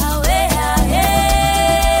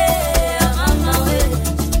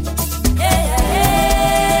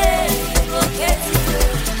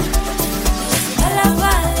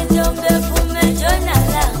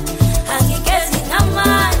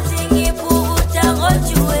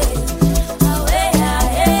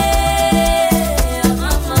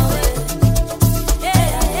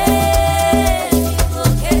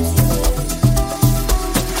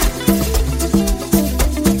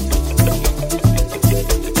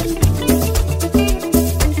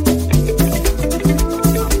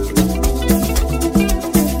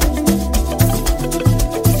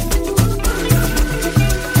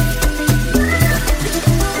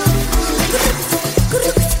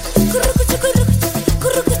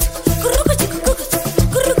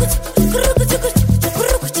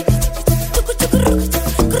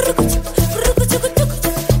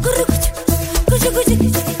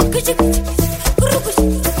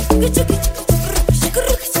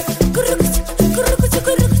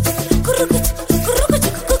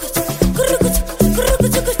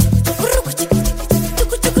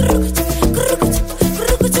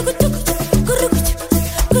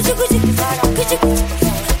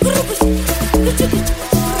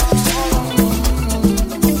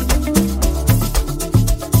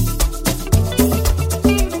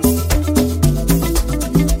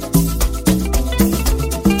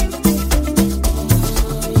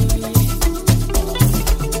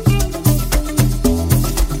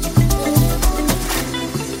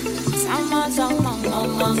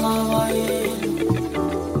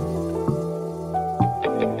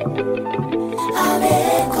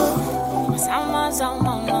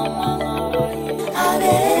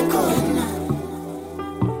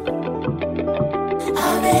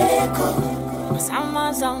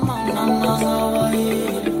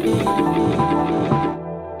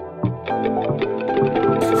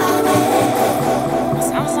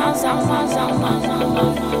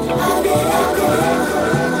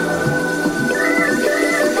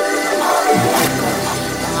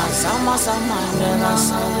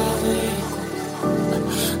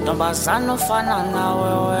Ntombazana ufana nawe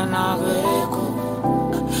wena akekho,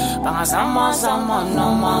 bangazama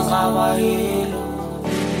noma ngaba yilo.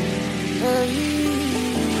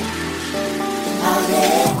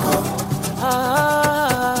 Akekho,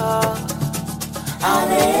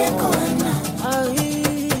 akekho na,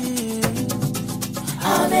 akekho,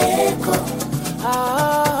 akekho,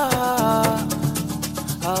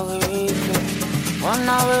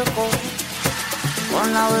 wona weko,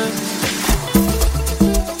 wona weko.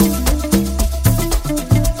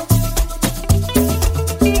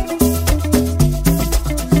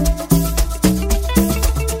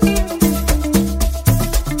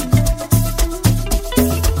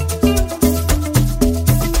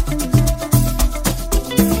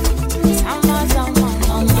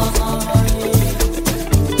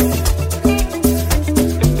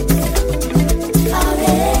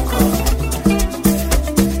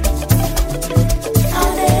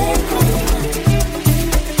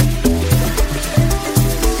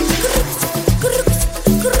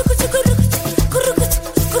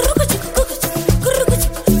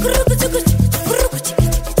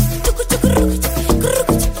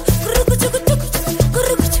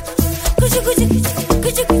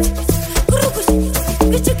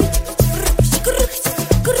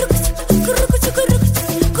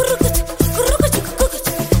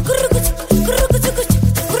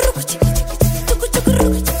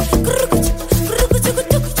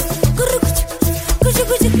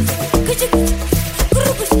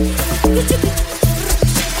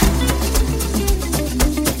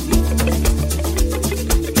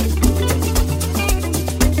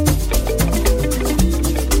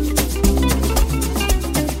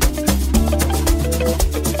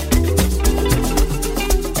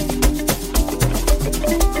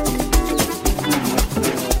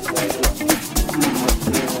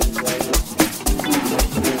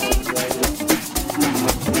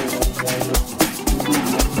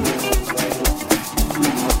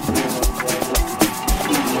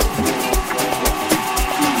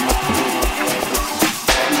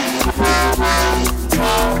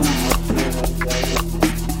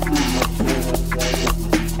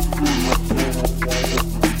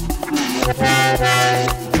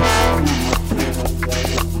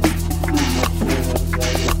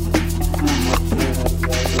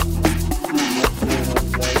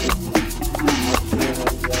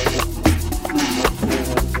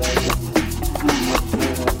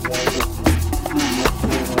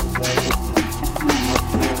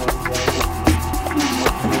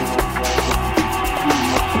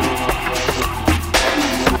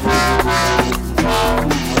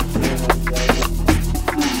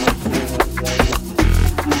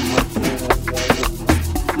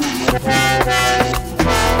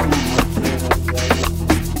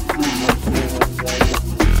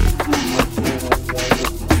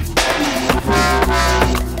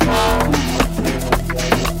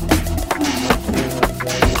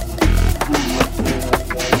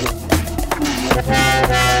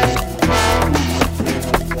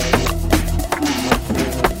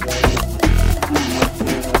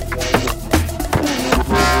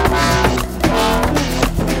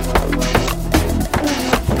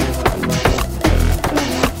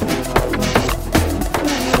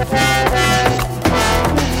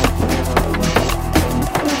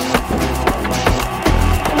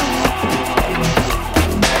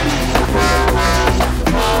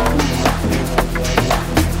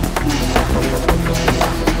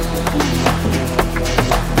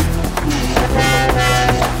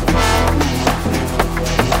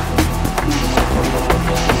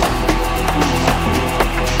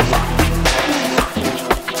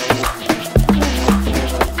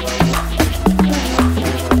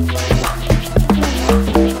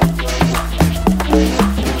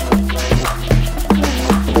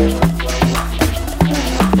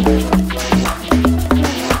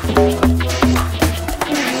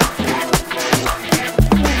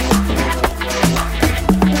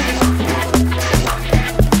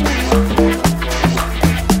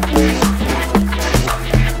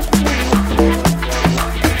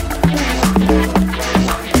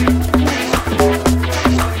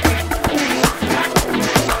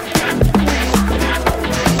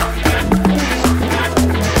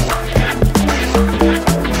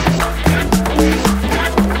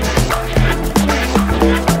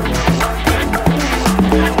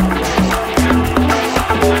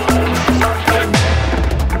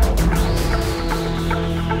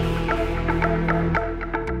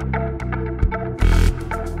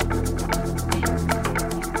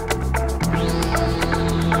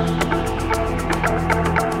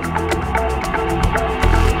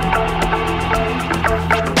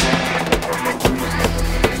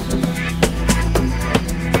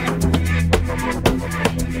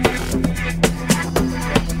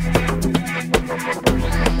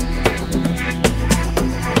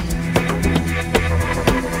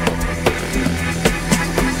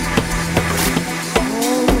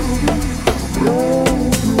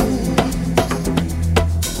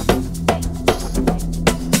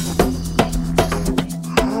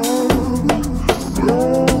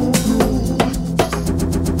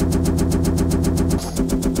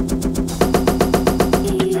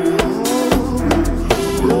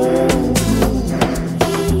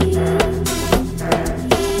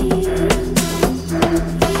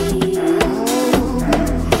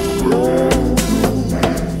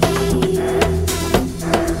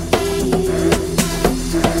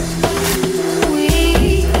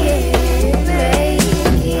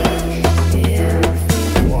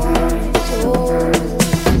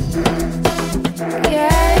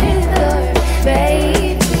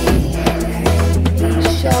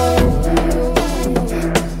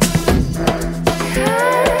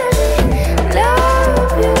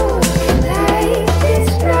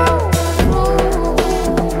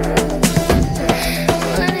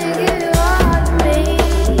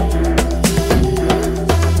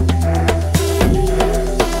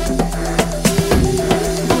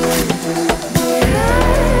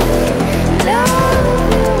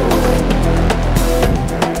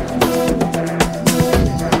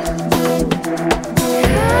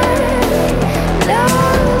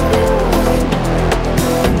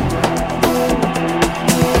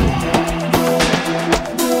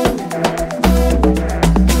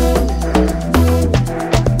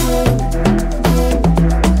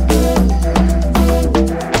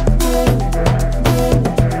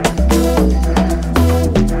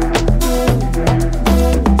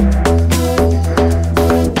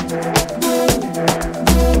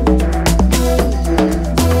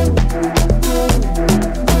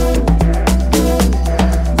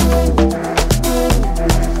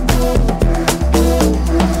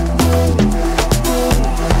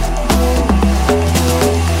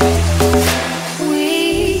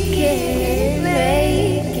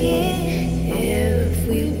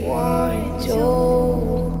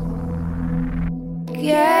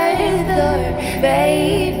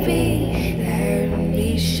 baby, let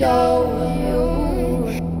me show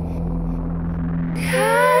you.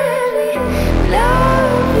 Let me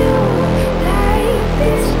love you like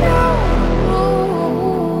this knows.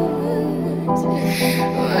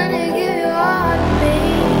 Wanna give you all of me.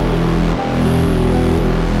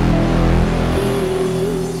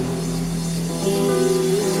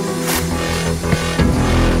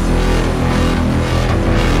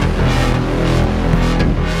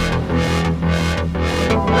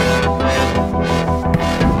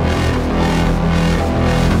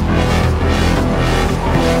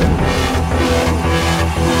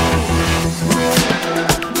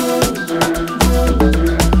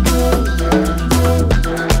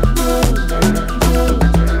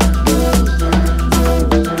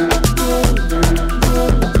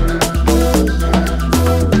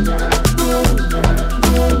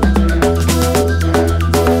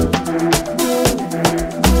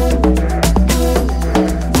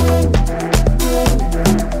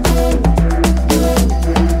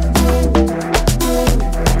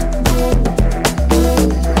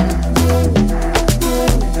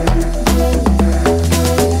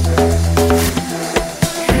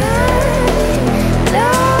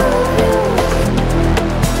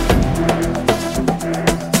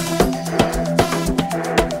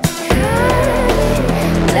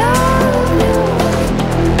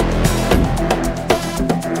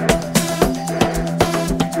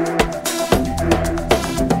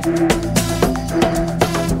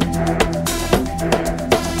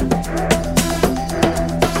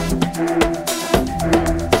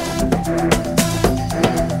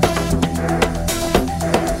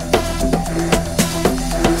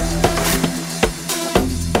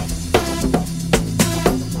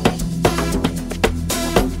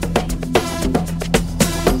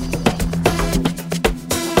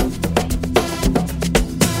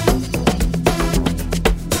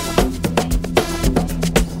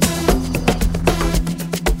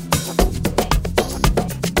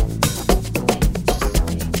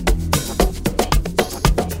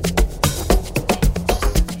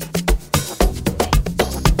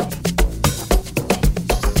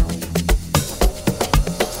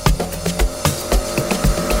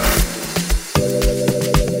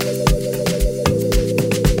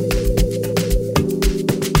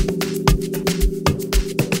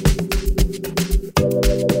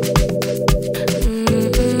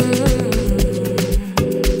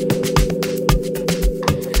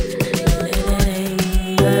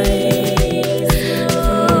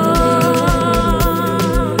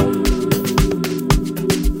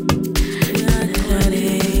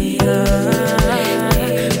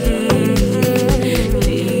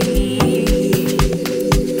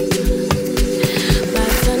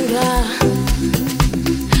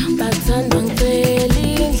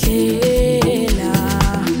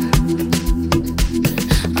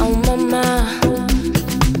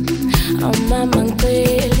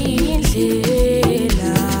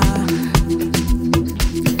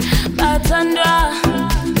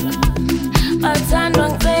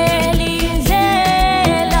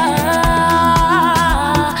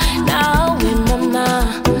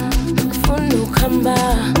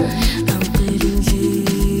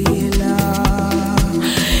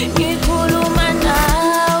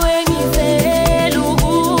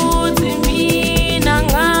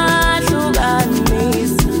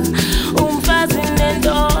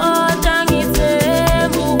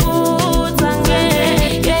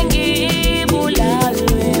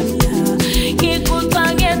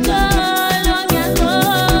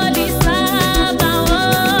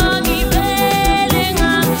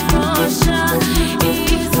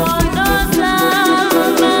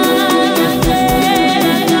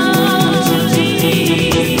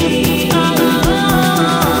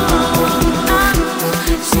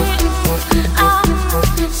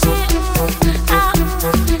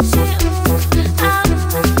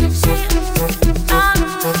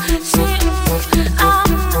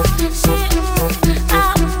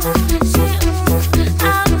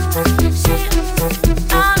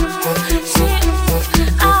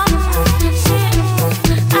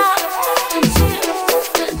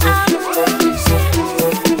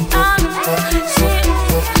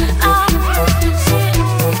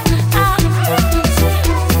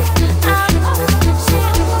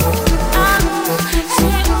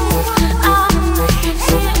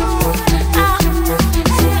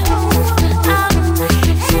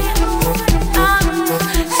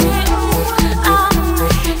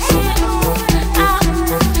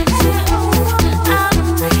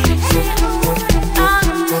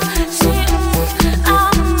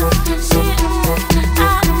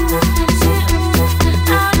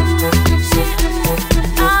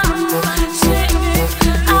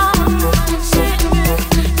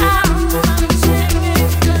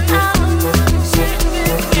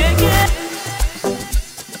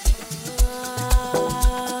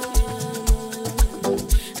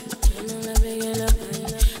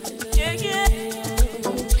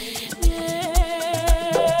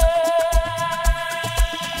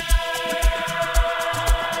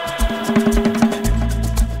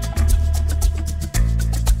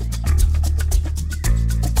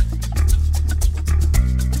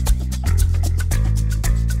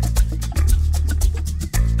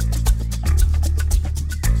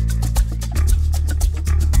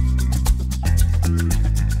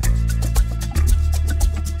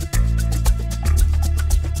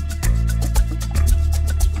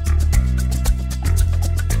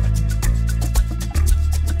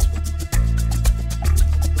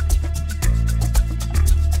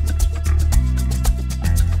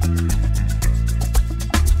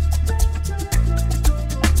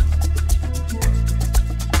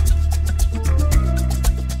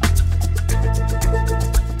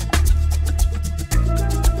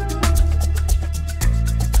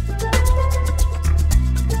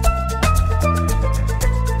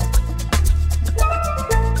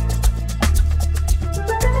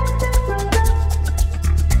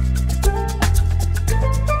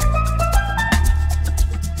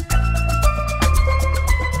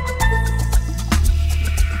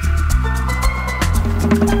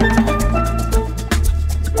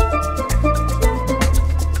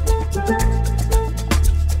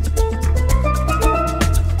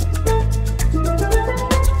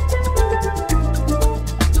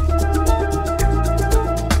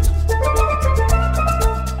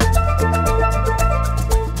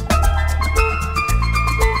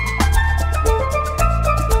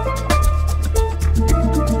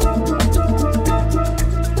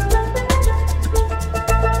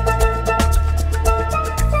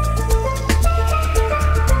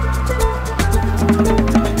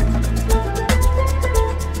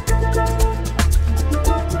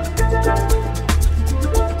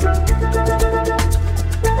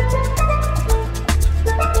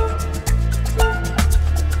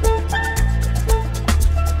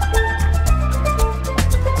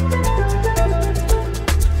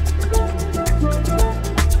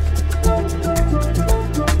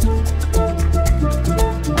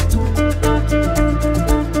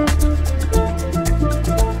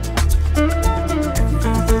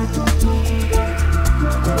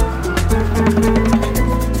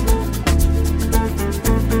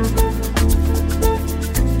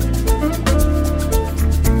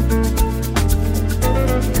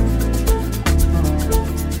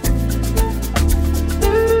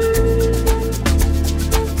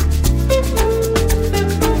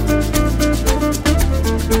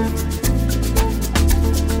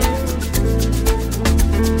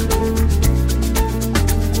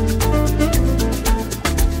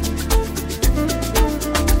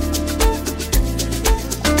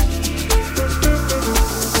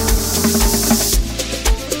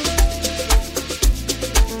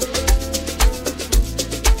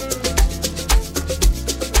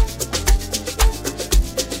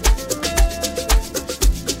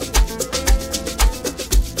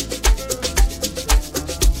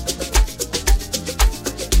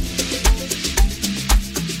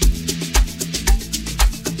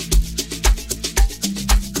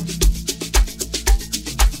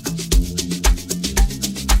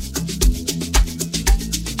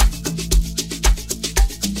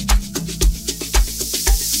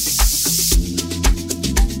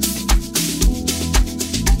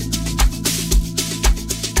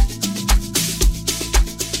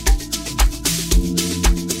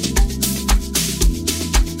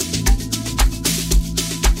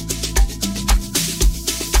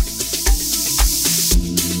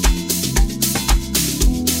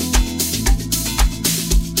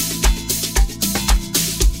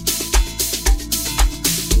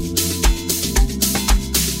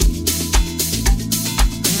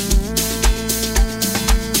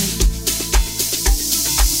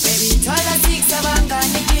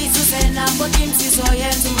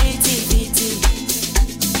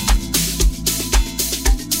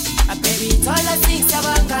 Thola six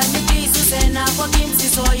abangani bisu sena kwa kimsi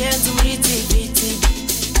so yenzu mritiviti.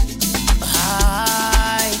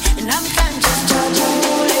 Hi, namkanje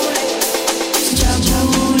jabule,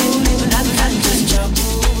 jabule, namkanje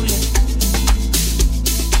jabule,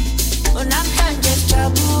 namkanje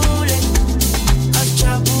jabule,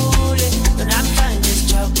 jabule, namkanje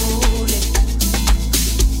jabule.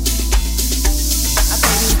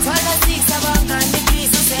 Ababy thola six abangani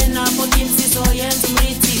bisu sena kwa kimsi so yenzu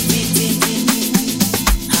mritiviti.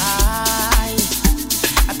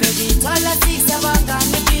 Thola six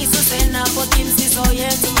abangani bisu sena kwa kimsi so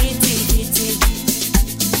yenzu mritiviti.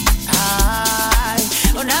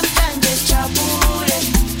 Namkanje jabule,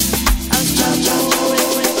 jabule,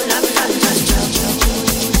 namkanje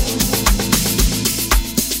jabule,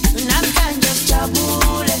 namkanje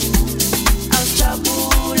jabule,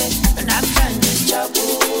 jabule, namkanje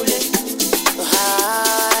jabule.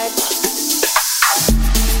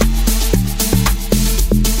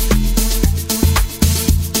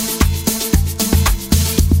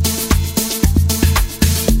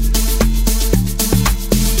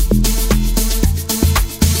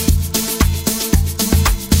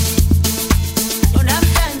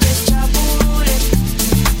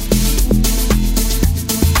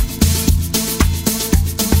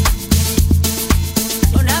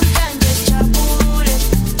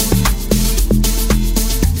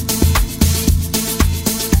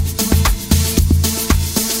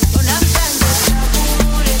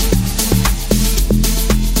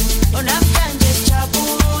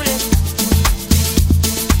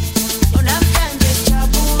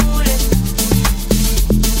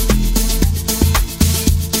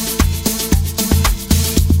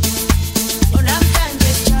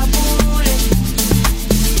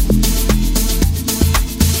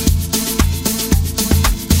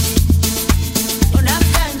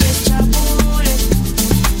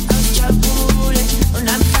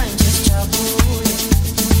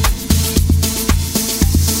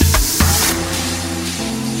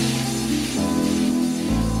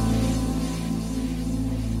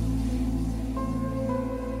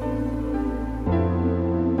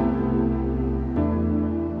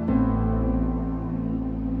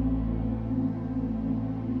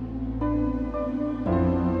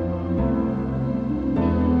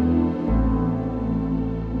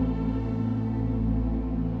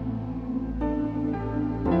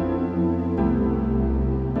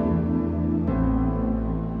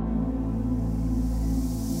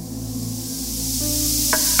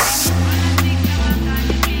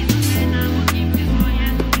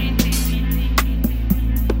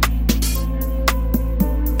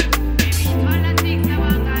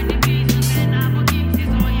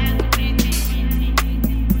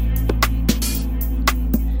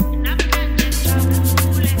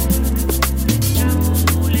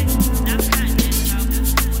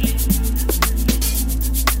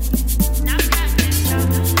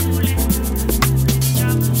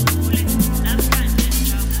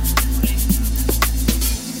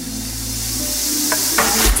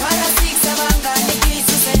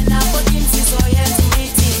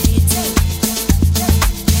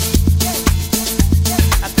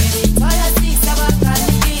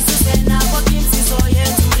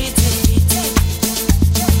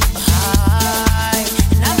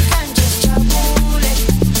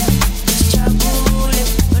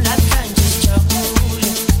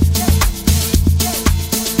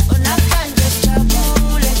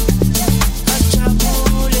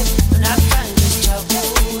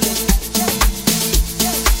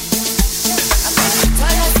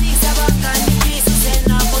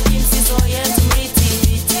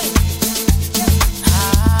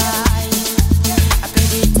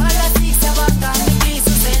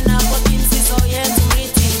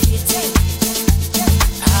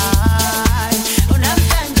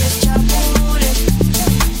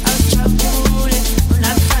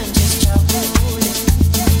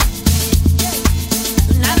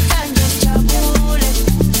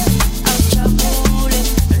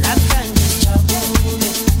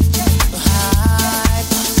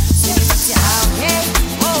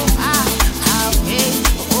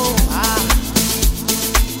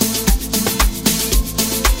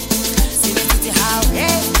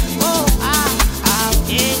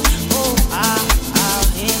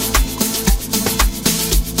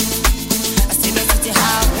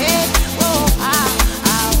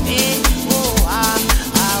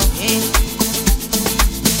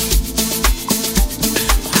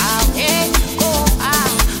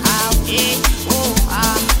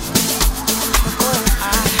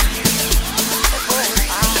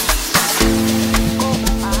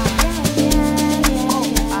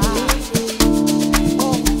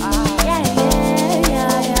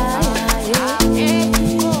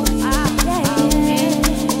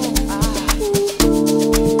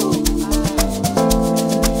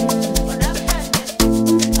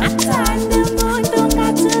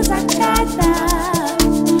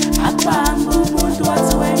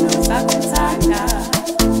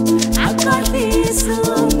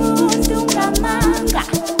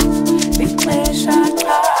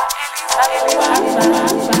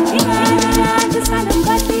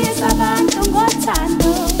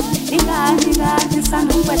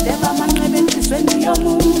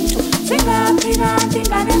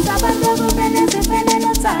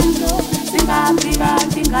 Afrika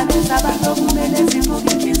ingane zabantu kumele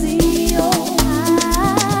zivuke inhliziyo.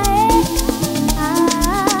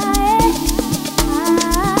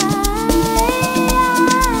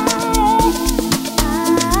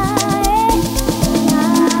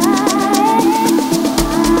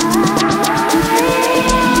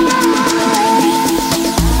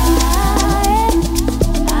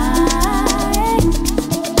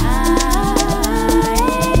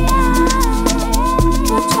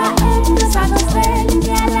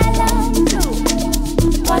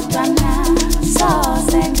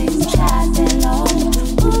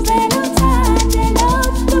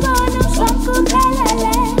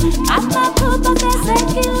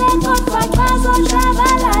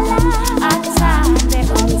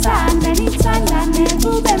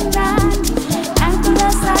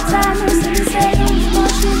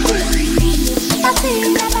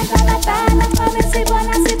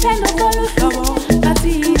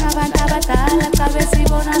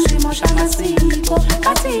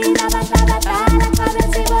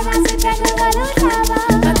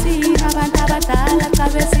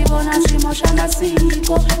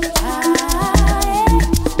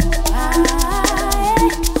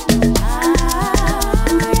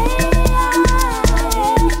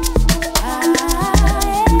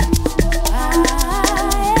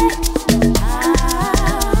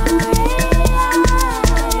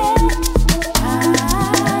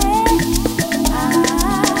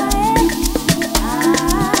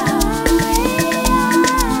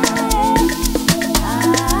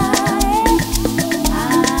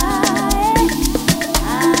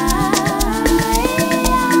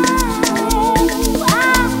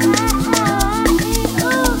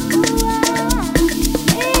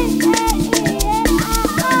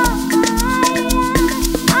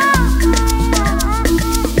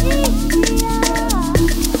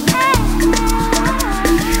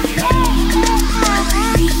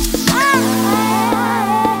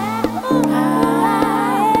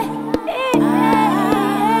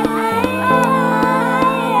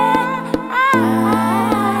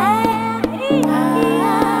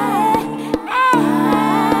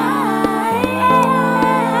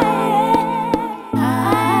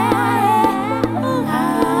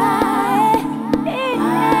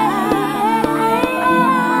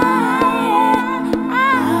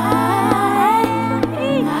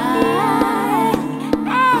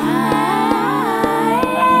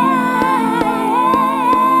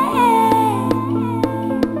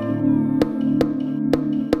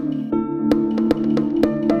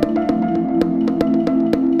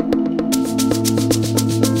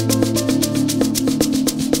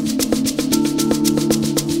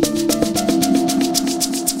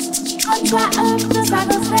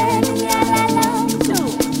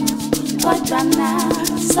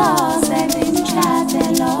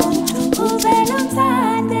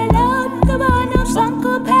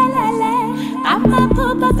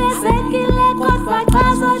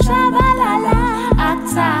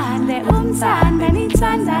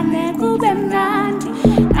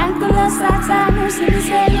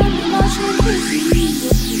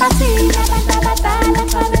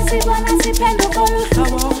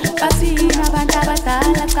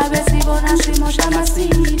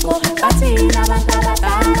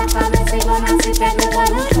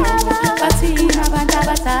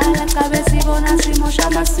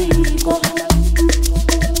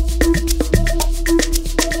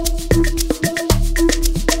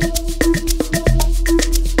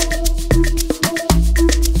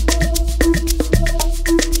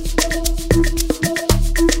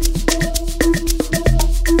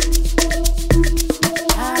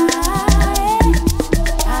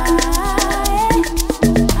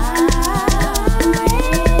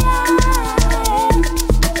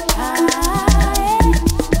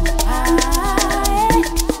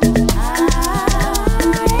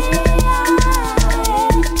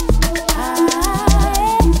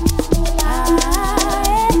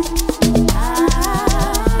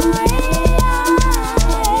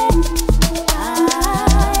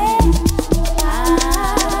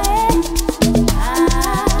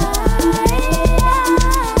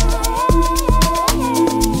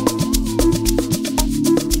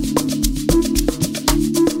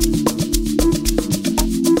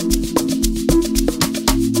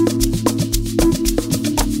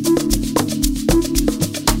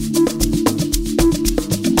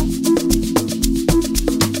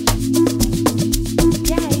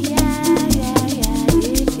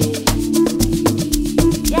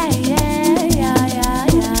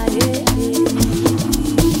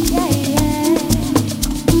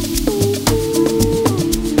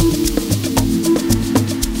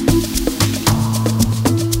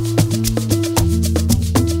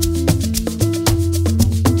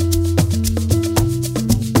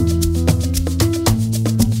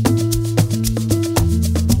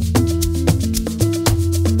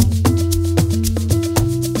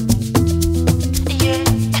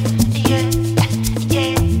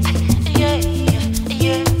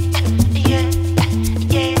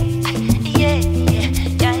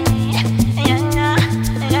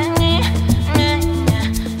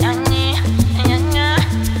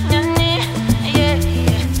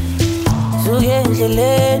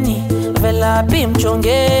 vela phi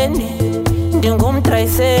mjongeni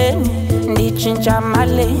ndingumdrayiseni nditshintsha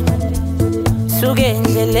maleni suke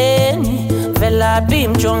endleleni vela phi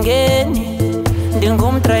mjongeni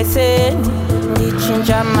ndingumdrayiseni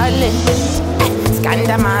nditshintsha maleni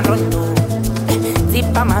skanda marondo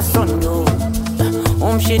zipha masondo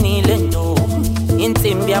umshini lento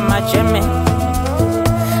insimbi yamajemeni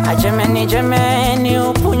ajemeni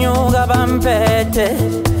uphunyuka bamphethe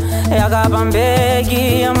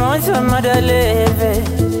yakabambeki amosa madaleve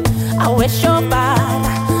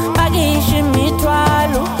aweshobala bakisha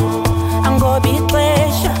imithwalo angoba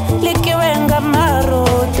ixesha likiwe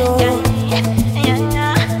ngamarodo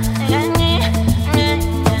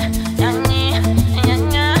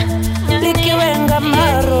likiwe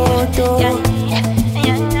ngamarodo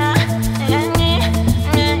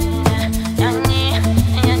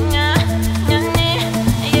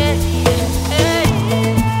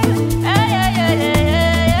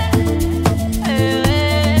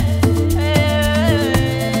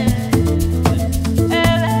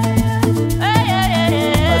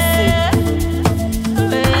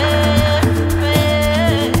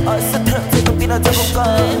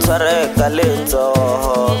Calito,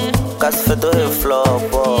 Casfedo e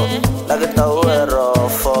flopo, Nagata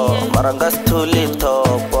uerofo, Marangas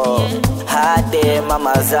tulitopo, Hade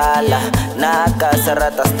mamazala, Naka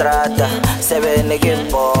serata strata, Sevenegin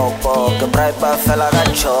popo, que braipa fela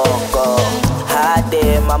choco.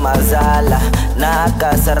 Hade mamazala,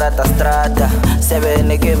 Naka serata strata,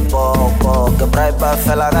 Sevenegin popo, que braipa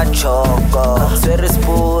fela choco. Sueres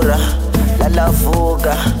pura, la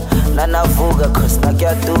fuga. Nana fuga cause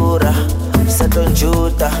nakiatura Seto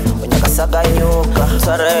njuta, unyaka saga nyuka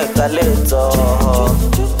Sareka leto,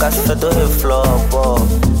 kasfedo he flopo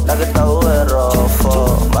Nagita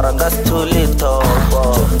uerofo, marangas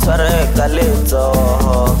tulitopo Sareka leto,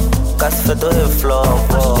 kasfedo he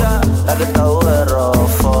flopo Nagita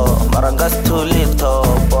uerofo, marangas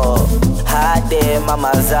tulitopo Hade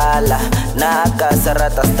mamazala, naka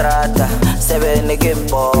serata strata Sevenegin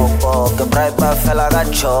popo, que braipa fela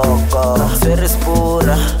choco Sueres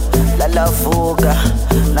pura, la fuga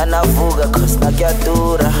Nana fuga, cause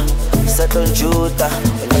nakiatura Seto njuta,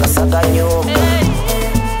 unyaka saga nyuka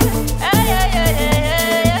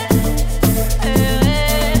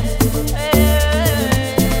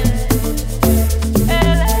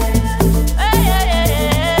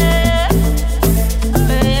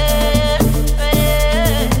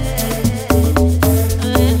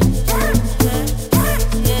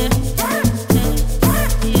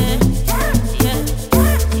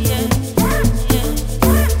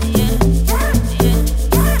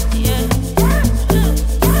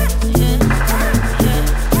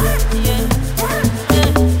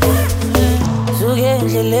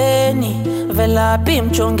Phi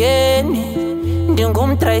mjongeni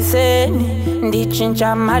ndingumdrayiseni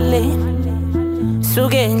nditshintsha maleni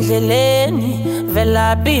suke endleleni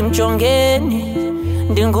vela phi mjongeni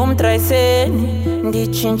ndingumdrayiseni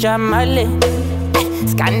nditshintsha maleni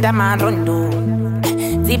skanda marondo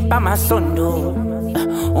zipha masondo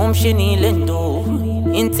umshini lento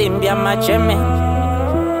insimbi yamajemeni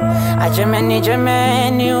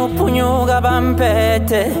ajemeni uphunyuka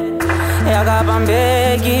bamphethe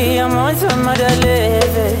yakabambeki amosa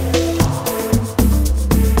madaleve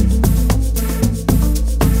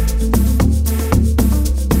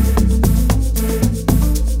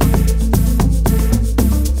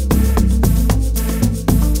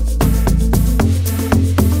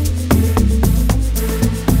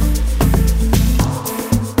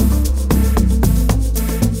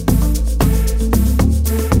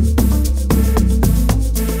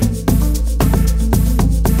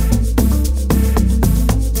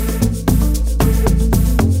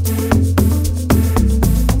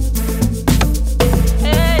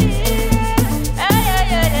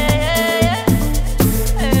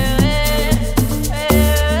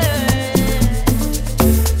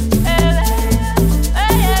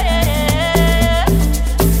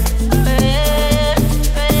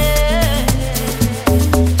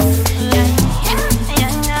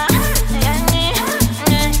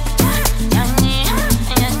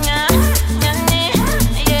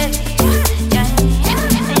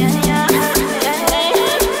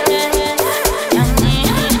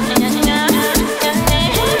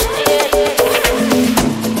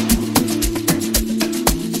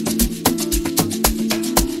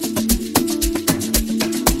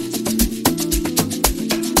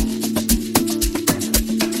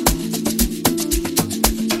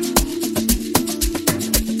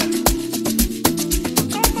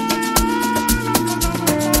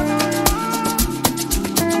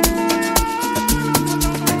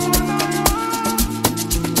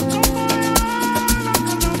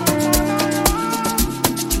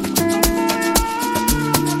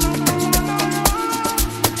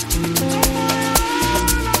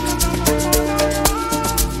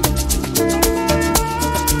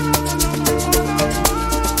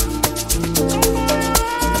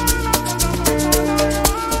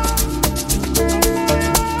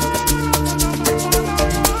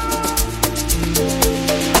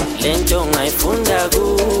ngayifunda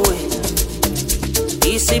kuwe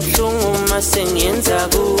isibhlungu masengiyenza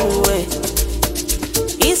kuwe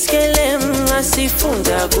iskelem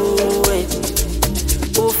ngasifunda kuwe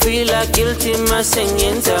ufila guilty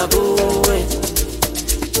masengiyenza kuwe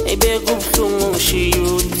ebekubhlungu ngishiya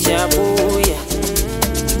ujabuya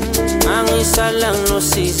angisala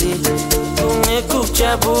nginosizi ungekho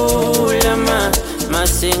ukujabula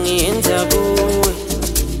masengiyenza kuwe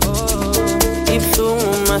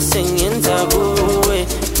ibhlungu masengiyenza kuwe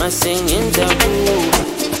masengiyenza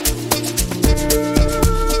kuwe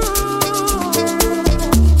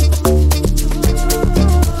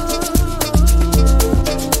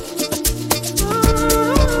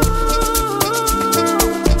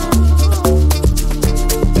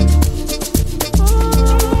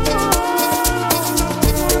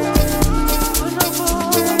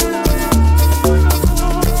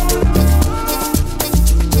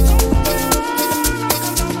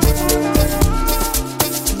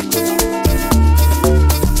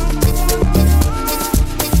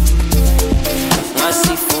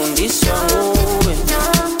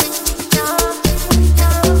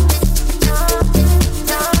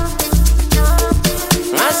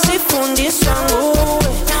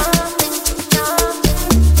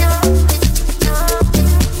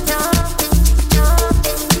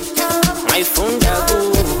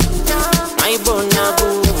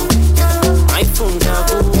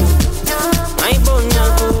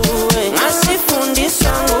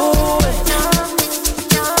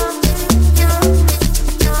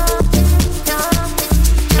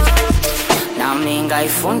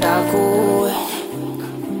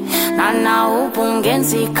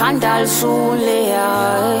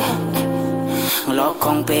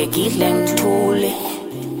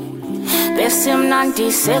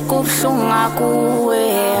Sekubhlunga kuwe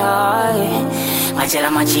ngajela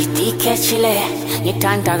manje idikhethile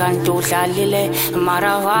ngithanda kanti udlalile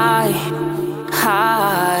mara why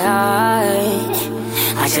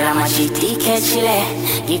ngajela manje idikhethile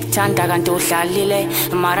ngikuthanda kanti udlalile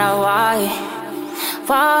mara why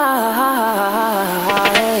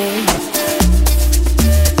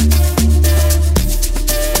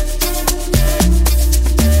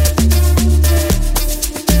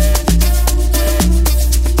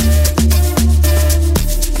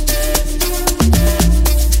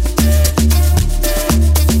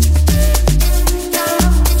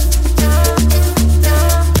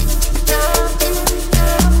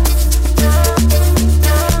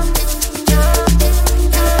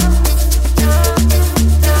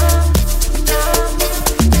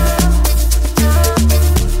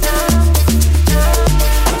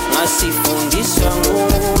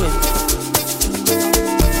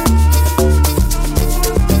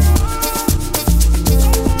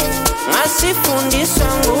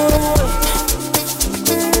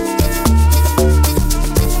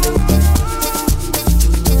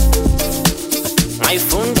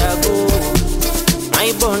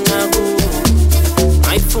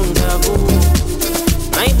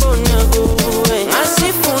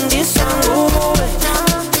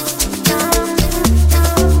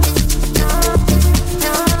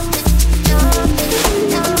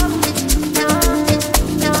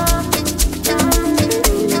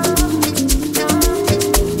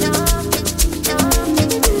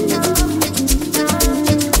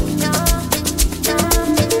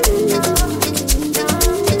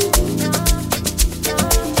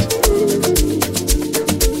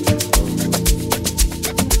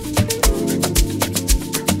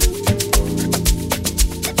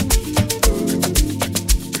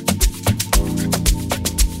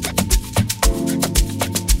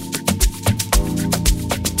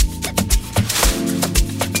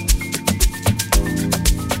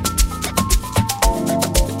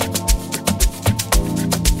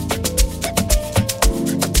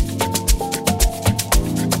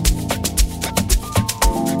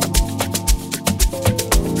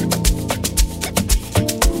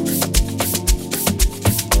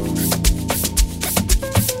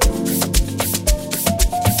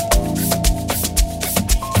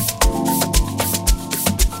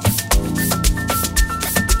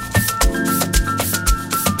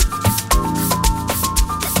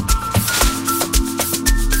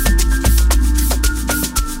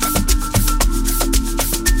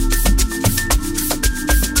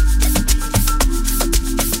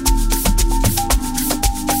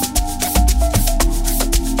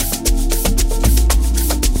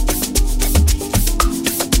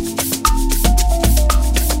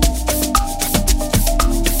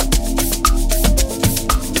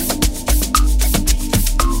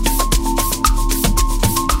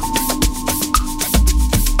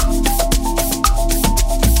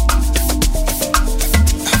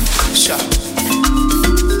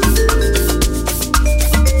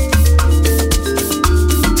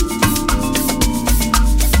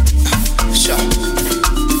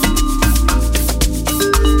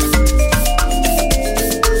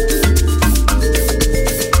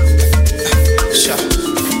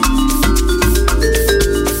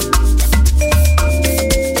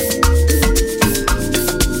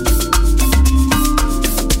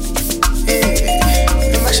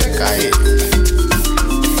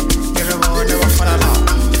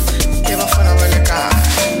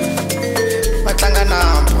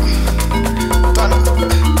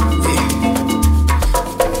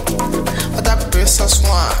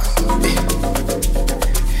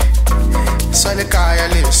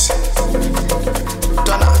Alice.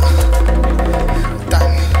 Donna.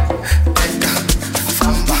 Dan. Teka.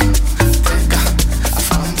 Afamba. Teka.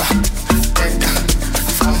 Afamba. Teka.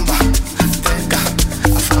 Afamba. Teka.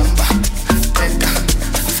 Afamba. Teka.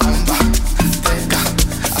 Afamba. Teka.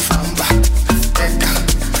 Afamba. Teka.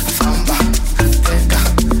 Afamba. Teka.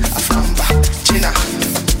 Afamba. China.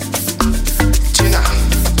 China.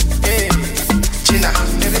 Hey. China.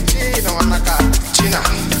 Nere China wanaka. China.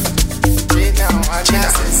 China. China.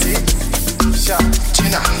 Sha.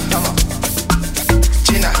 China. Come on.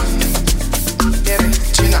 China. Nere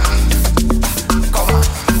China. Come on.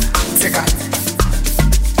 Seka.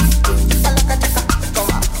 Alaka chaka.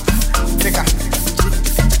 Come on. Seka.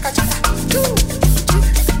 Chaka chaka.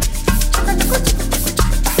 Chaka chaka.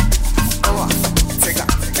 Come on. Seka.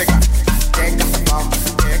 Seka. Teka. Bamba.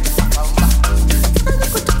 Teka. Bamba.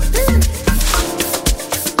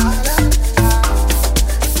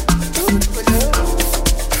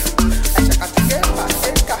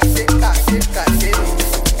 Teka.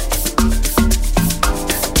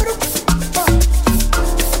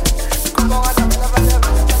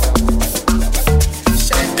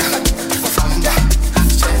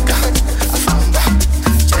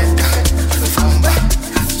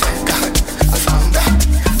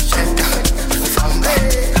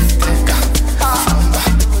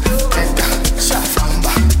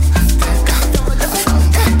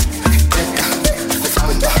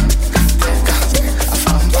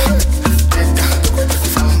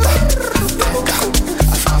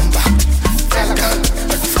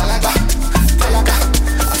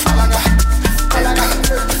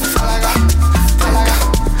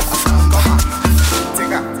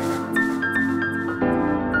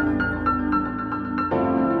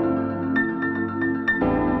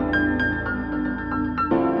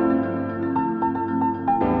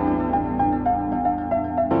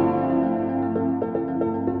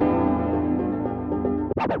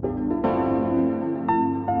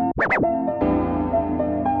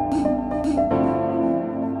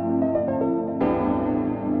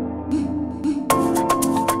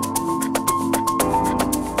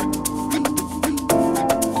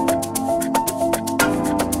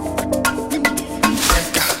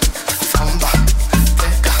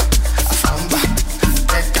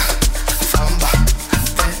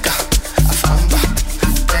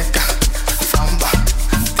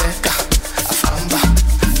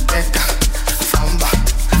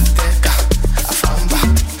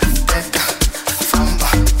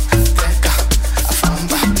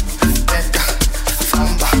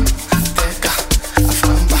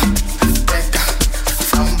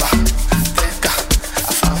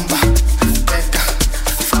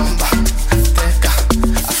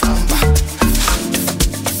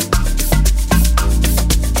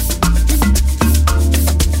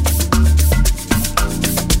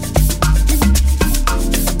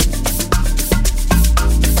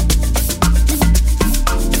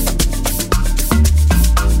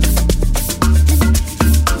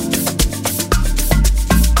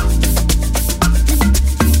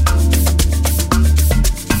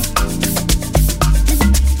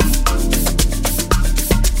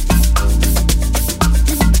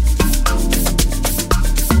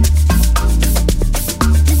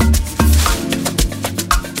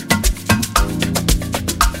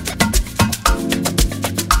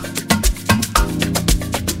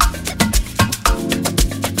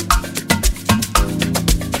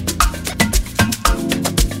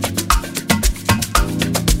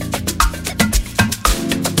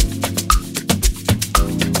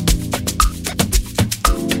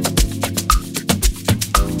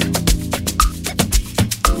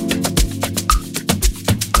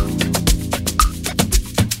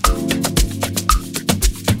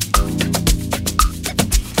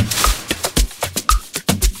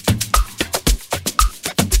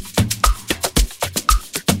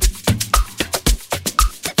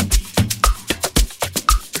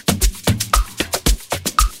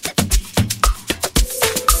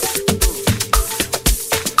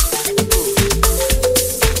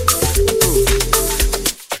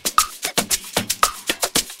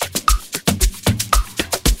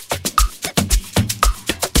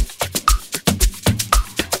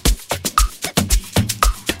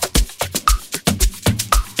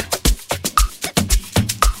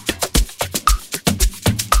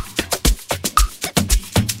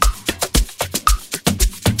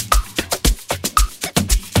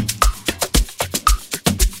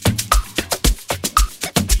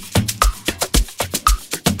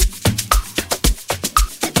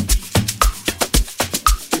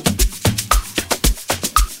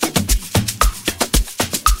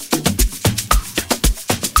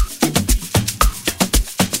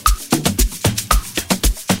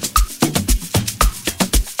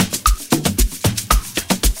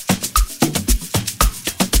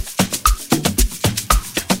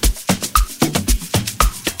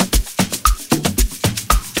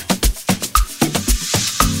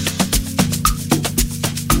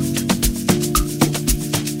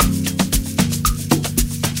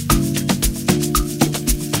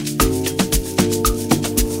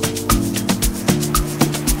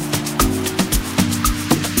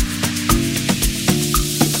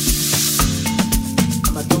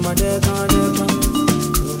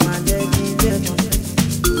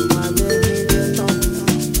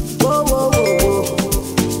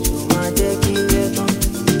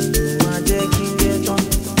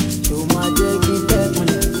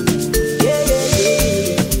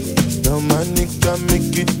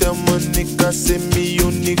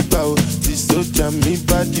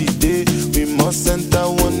 center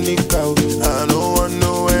one nick out. I don't want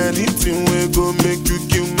know anything we go make you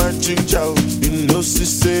kill my ginger. You know she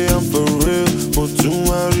say I'm for real. But you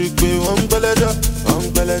want to be one belly.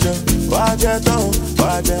 Wajeton,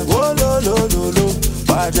 oh lo lo lo lo.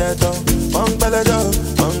 Wajeton, one belly.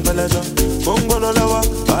 Mungono lawa.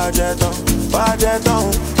 Wajeton,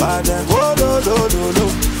 oh lo lo lo lo.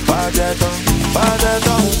 Wajeton,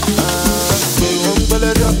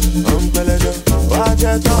 one belly.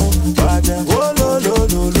 Wajeton, oh lo lo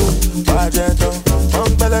lo lo. Wajeton,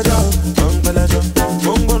 one belly.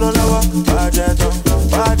 Mungono lawa. Wajeton,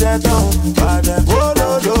 oh lo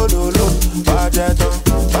lo lo lo. Wajeton.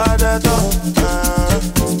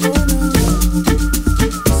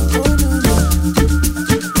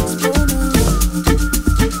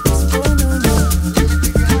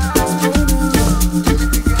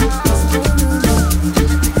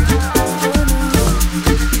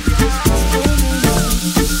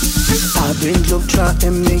 I've been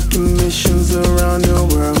globe-trotting, making missions around the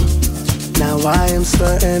world. Now I am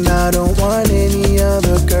certain I don't want any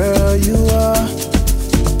other girl. You are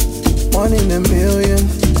one in a million.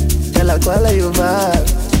 De la cual you vibe.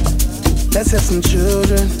 Let's have some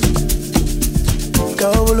children.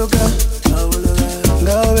 Go Luca,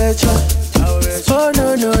 go Betcha. Oh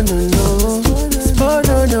no no no no. Oh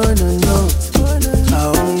no no no no.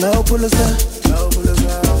 Oh no Pulusa,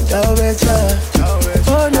 go Betcha.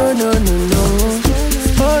 Oh no no no no.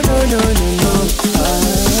 Oh no no no no.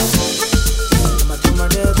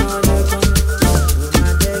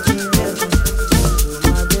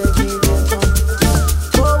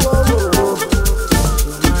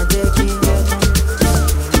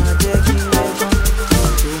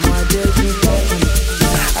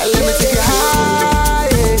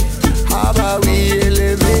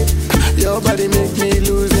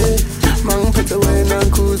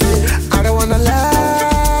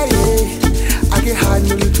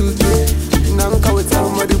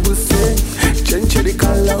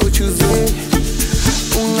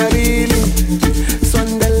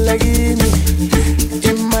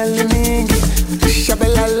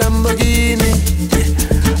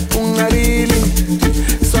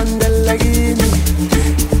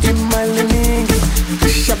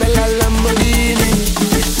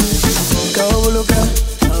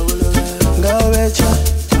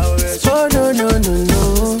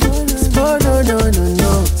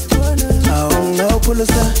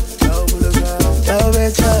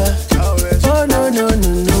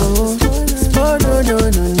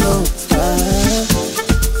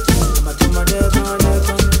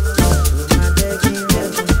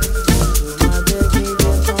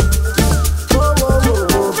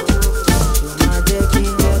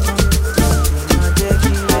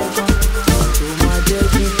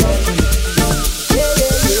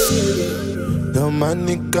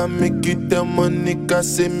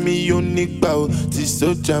 Say me unique bow. This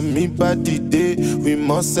soldier me body day. We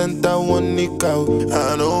must enter one nick out.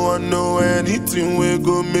 I don't want know anything we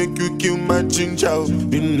go make you kill my ginger.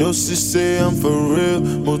 You know she say I'm for real.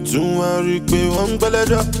 Motun warikwe one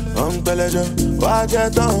belly.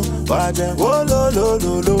 Wajeton, oh lo lo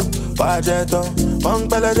lo lo. Wajeton, one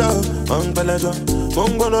belly.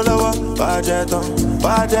 Mungono lawa. Wajeton,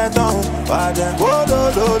 oh lo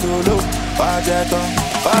lo lo lo. Wajeton.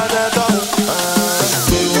 Wajeton,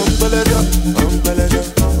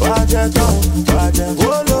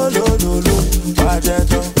 oh lo lo lo lo.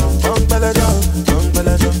 Wajeton,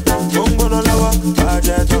 mungono lawa.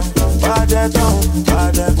 Wajeton,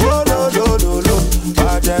 oh lo lo lo lo.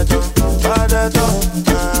 Wajeton.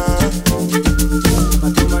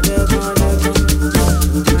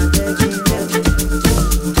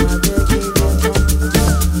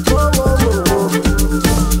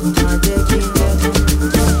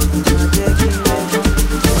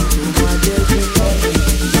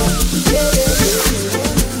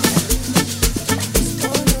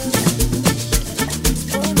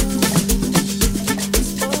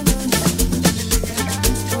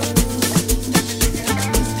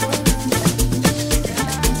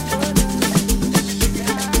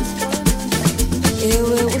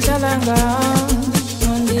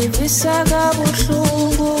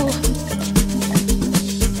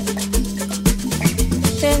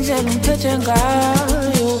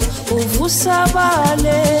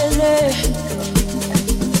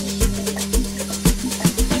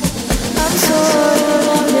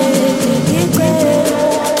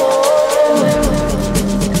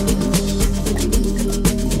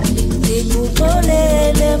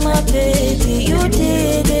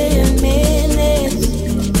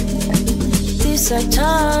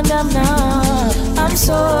 I'm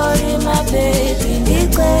sorry, my baby,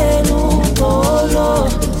 ngicela uxolo.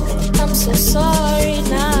 I'm I'm so sorry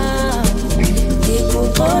now.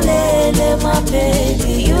 Ikukolele, my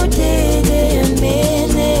baby, you didn't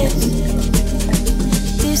mean it.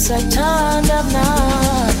 This I turned up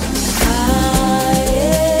now.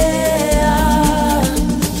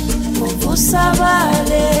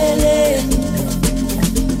 Usabalele.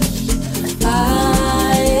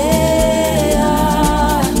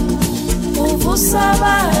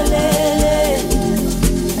 Usabalele.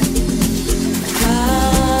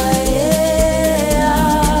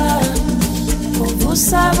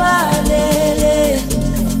 Usabalele.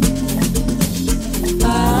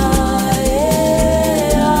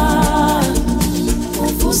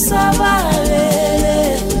 Usabalele.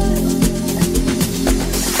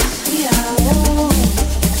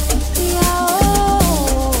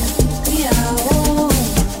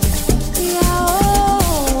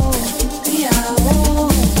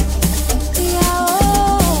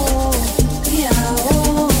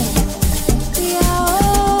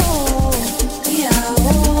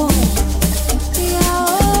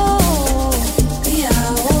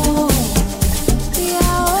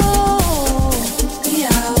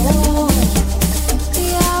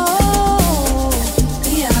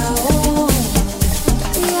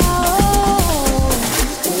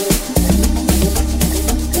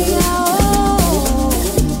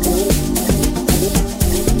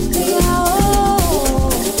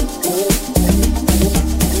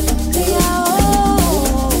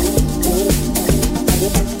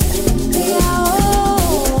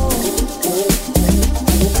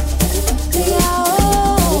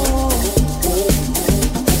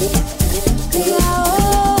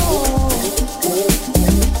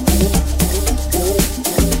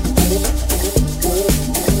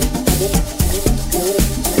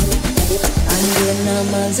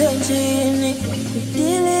 Zenjini,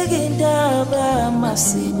 diligindaba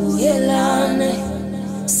masibuyelane,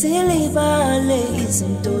 silibale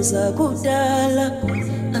izinto zakudala.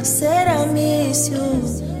 I said I miss you,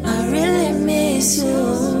 I really miss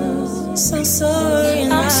you. So sorry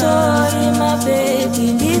now. I'm sorry my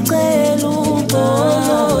baby, ngicela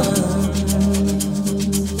uxolo.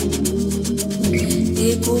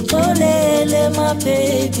 Ikuxolele my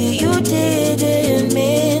baby, you didn't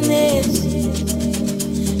mean it.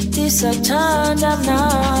 This I turned up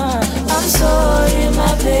now. I'm sorry,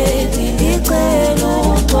 my baby.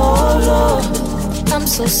 I'm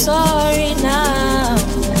so sorry now.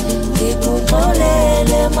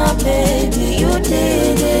 My baby, you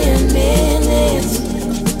didn't mean it.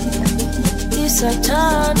 This I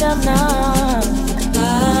turned up now.